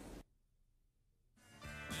happen.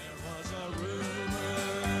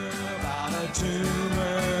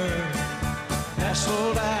 Tumor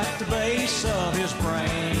nestled at the base of his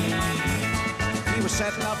brain. He was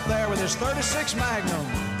sitting up there with his 36 Magnum,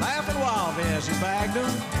 laughing wild as he bagged him.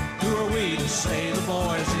 Who are we to say the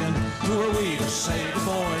boy's in? Who are we to say the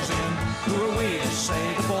boy's in? Who are we to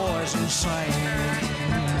say the boy's insane?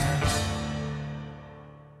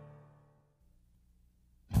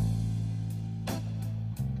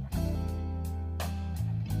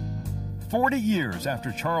 40 years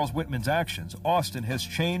after Charles Whitman's actions, Austin has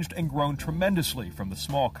changed and grown tremendously from the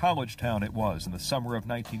small college town it was in the summer of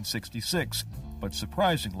 1966. But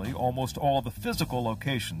surprisingly, almost all the physical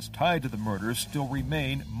locations tied to the murders still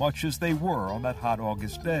remain much as they were on that hot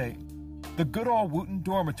August day. The Goodall Wooten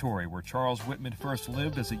Dormitory, where Charles Whitman first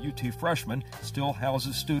lived as a UT freshman, still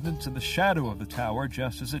houses students in the shadow of the tower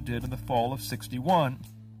just as it did in the fall of '61.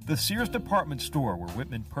 The Sears department store where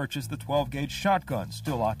Whitman purchased the 12-gauge shotgun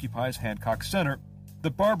still occupies Hancock Center. The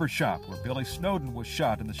barber shop where Billy Snowden was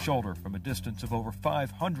shot in the shoulder from a distance of over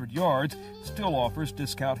 500 yards still offers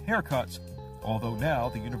discount haircuts, although now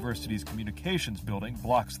the university's communications building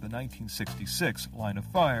blocks the 1966 line of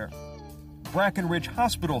fire. Brackenridge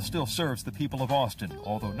Hospital still serves the people of Austin.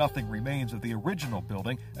 Although nothing remains of the original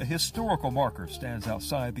building, a historical marker stands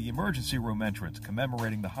outside the emergency room entrance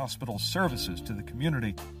commemorating the hospital's services to the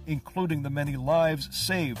community, including the many lives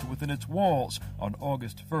saved within its walls on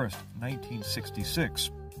August 1st,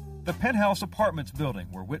 1966. The Penthouse Apartments building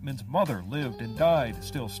where Whitman's mother lived and died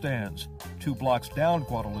still stands. 2 blocks down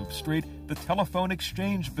Guadalupe Street, the Telephone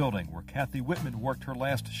Exchange building where Kathy Whitman worked her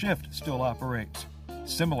last shift still operates.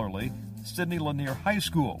 Similarly, Sidney Lanier High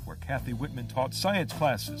School, where Kathy Whitman taught science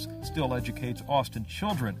classes, still educates Austin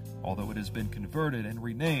children, although it has been converted and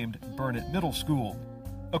renamed Burnett Middle School.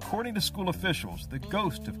 According to school officials, the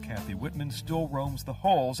ghost of Kathy Whitman still roams the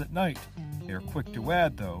halls at night. They are quick to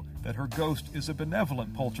add, though, that her ghost is a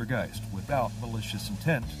benevolent poltergeist without malicious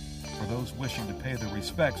intent. For those wishing to pay their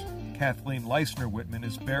respects, Kathleen Leisner Whitman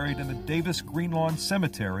is buried in the Davis Greenlawn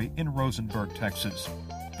Cemetery in Rosenberg, Texas.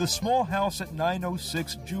 The small house at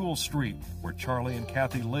 906 Jewell Street, where Charlie and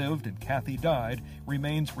Kathy lived and Kathy died,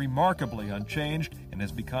 remains remarkably unchanged and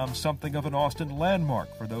has become something of an Austin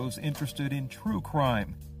landmark for those interested in true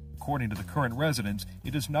crime. According to the current residents,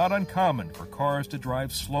 it is not uncommon for cars to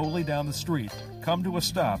drive slowly down the street, come to a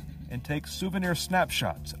stop, and take souvenir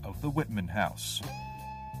snapshots of the Whitman house.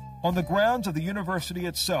 On the grounds of the university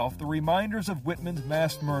itself, the reminders of Whitman's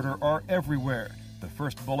mass murder are everywhere. The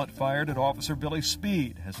first bullet fired at Officer Billy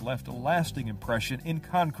Speed has left a lasting impression in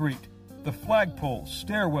concrete. The flagpoles,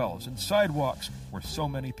 stairwells, and sidewalks, where so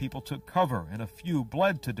many people took cover and a few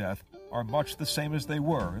bled to death, are much the same as they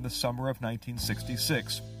were in the summer of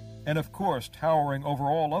 1966. And of course, towering over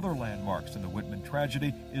all other landmarks in the Whitman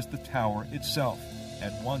tragedy is the tower itself.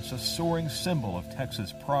 At once a soaring symbol of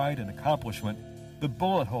Texas pride and accomplishment, the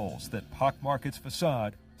bullet holes that pockmark its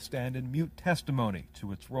facade stand in mute testimony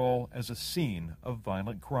to its role as a scene of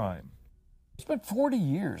violent crime. It's been 40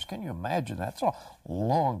 years. Can you imagine? That's a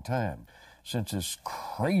long time since this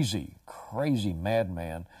crazy, crazy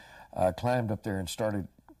madman climbed up there and started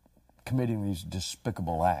committing these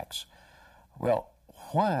despicable acts. Well,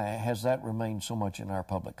 why has that remained so much in our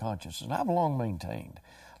public consciousness? And I've long maintained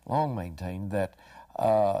that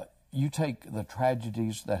you take the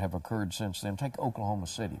tragedies that have occurred since then, take Oklahoma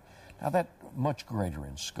City. Now, that much greater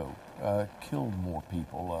in scope, killed more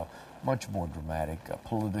people, much more dramatic,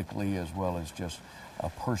 politically as well as just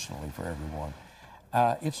personally for everyone.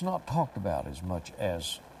 It's not talked about as much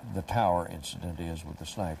as the tower incident is with the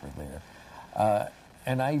sniper there.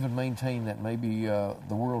 And I even maintain that maybe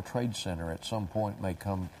the World Trade Center at some point may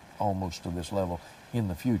come almost to this level in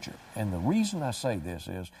the future. And the reason I say this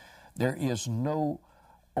is there is no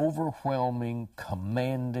overwhelming,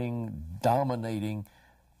 commanding, dominating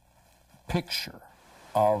picture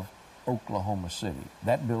of Oklahoma City.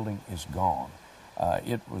 That building is gone.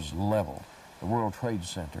 It was leveled. The World Trade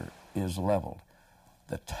Center is leveled.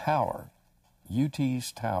 The tower,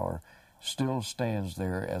 UT's tower, still stands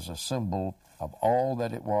there as a symbol of all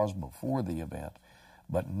that it was before the event.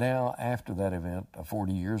 But now, after that event,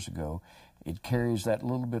 40 years ago, it carries that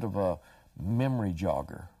little bit of a memory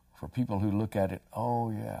jogger for people who look at it, oh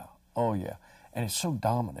yeah. And it's so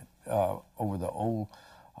dominant over the whole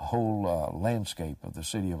landscape of the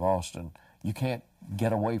city of Austin. You can't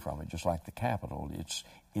get away from it, just like the Capitol.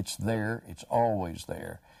 It's there. It's always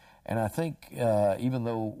there. And I think even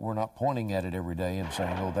though we're not pointing at it every day and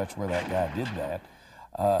saying, oh, that's where that guy did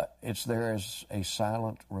that, it's there as a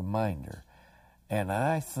silent reminder. And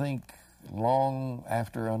I think long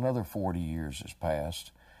after another 40 years has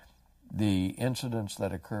passed, the incidents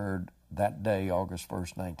that occurred that day, August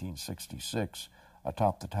 1st, 1966,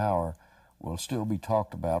 atop the tower, will still be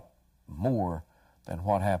talked about more than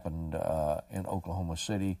what happened in Oklahoma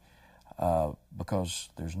City because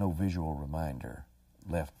there's no visual reminder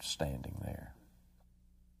left standing there.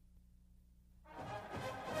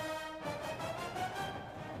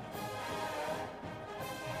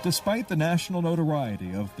 Despite the national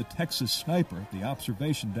notoriety of the Texas Sniper, the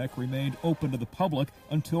observation deck remained open to the public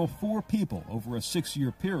until 4 people over a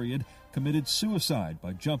 6-year period committed suicide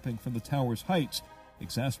by jumping from the tower's heights.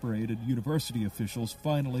 Exasperated university officials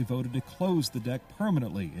finally voted to close the deck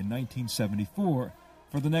permanently in 1974.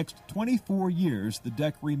 For the next 24 years, the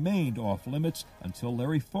deck remained off limits until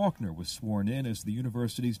Larry Faulkner was sworn in as the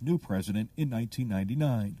university's new president in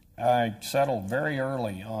 1999. I settled very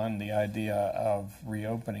early on the idea of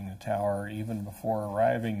reopening the tower, even before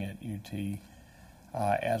arriving at UT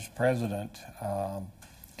as president,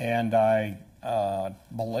 and I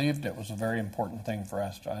believed it was a very important thing for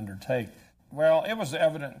us to undertake. Well, it was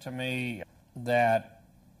evident to me that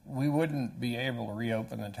we wouldn't be able to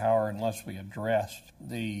reopen the tower unless we addressed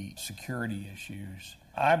the security issues.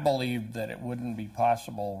 I believed that it wouldn't be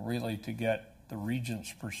possible really to get the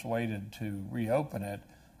regents persuaded to reopen it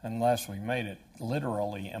unless we made it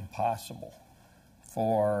literally impossible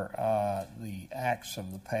for the acts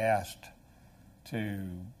of the past to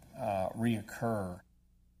reoccur.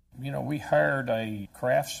 You know, we hired a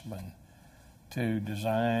craftsman to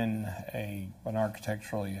design an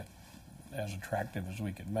architecturally as attractive as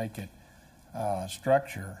we could make it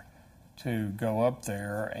structure to go up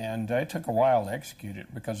there, and it took a while to execute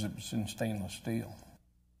it because it was in stainless steel.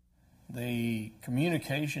 The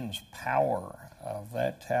communications power of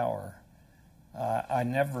that tower, I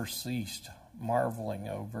never ceased marveling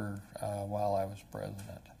over while I was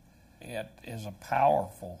president. It is a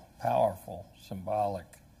powerful, powerful symbolic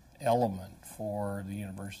element for the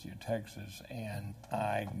University of Texas, and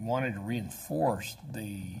I wanted to reinforce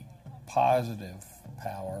the positive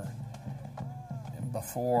power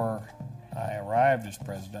before I arrived as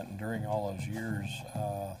president and during all those years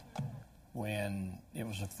when it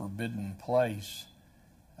was a forbidden place.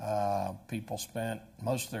 People spent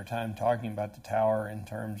most of their time talking about the tower in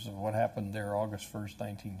terms of what happened there August 1st,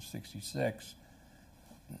 1966.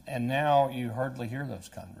 And now you hardly hear those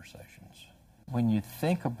conversations. When you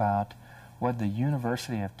think about what the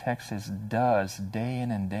University of Texas does day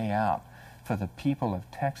in and day out for the people of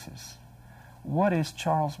Texas, what is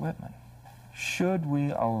Charles Whitman? Should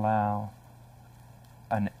we allow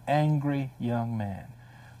an angry young man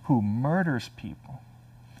who murders people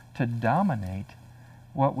to dominate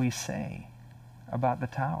what we say about the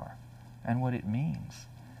tower and what it means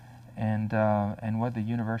and what the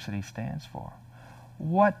university stands for?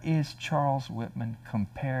 What is Charles Whitman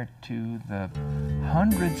compared to the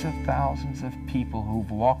hundreds of thousands of people who've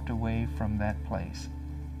walked away from that place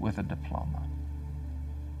with a diploma?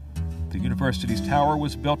 The university's tower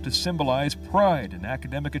was built to symbolize pride and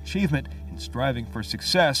academic achievement in striving for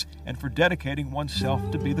success and for dedicating oneself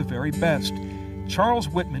to be the very best. Charles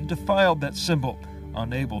Whitman defiled that symbol,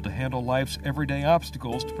 unable to handle life's everyday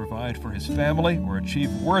obstacles to provide for his family or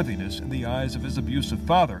achieve worthiness in the eyes of his abusive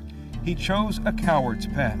father. He chose a coward's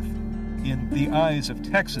path. In the eyes of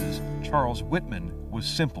Texas, Charles Whitman was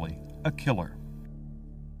simply a killer.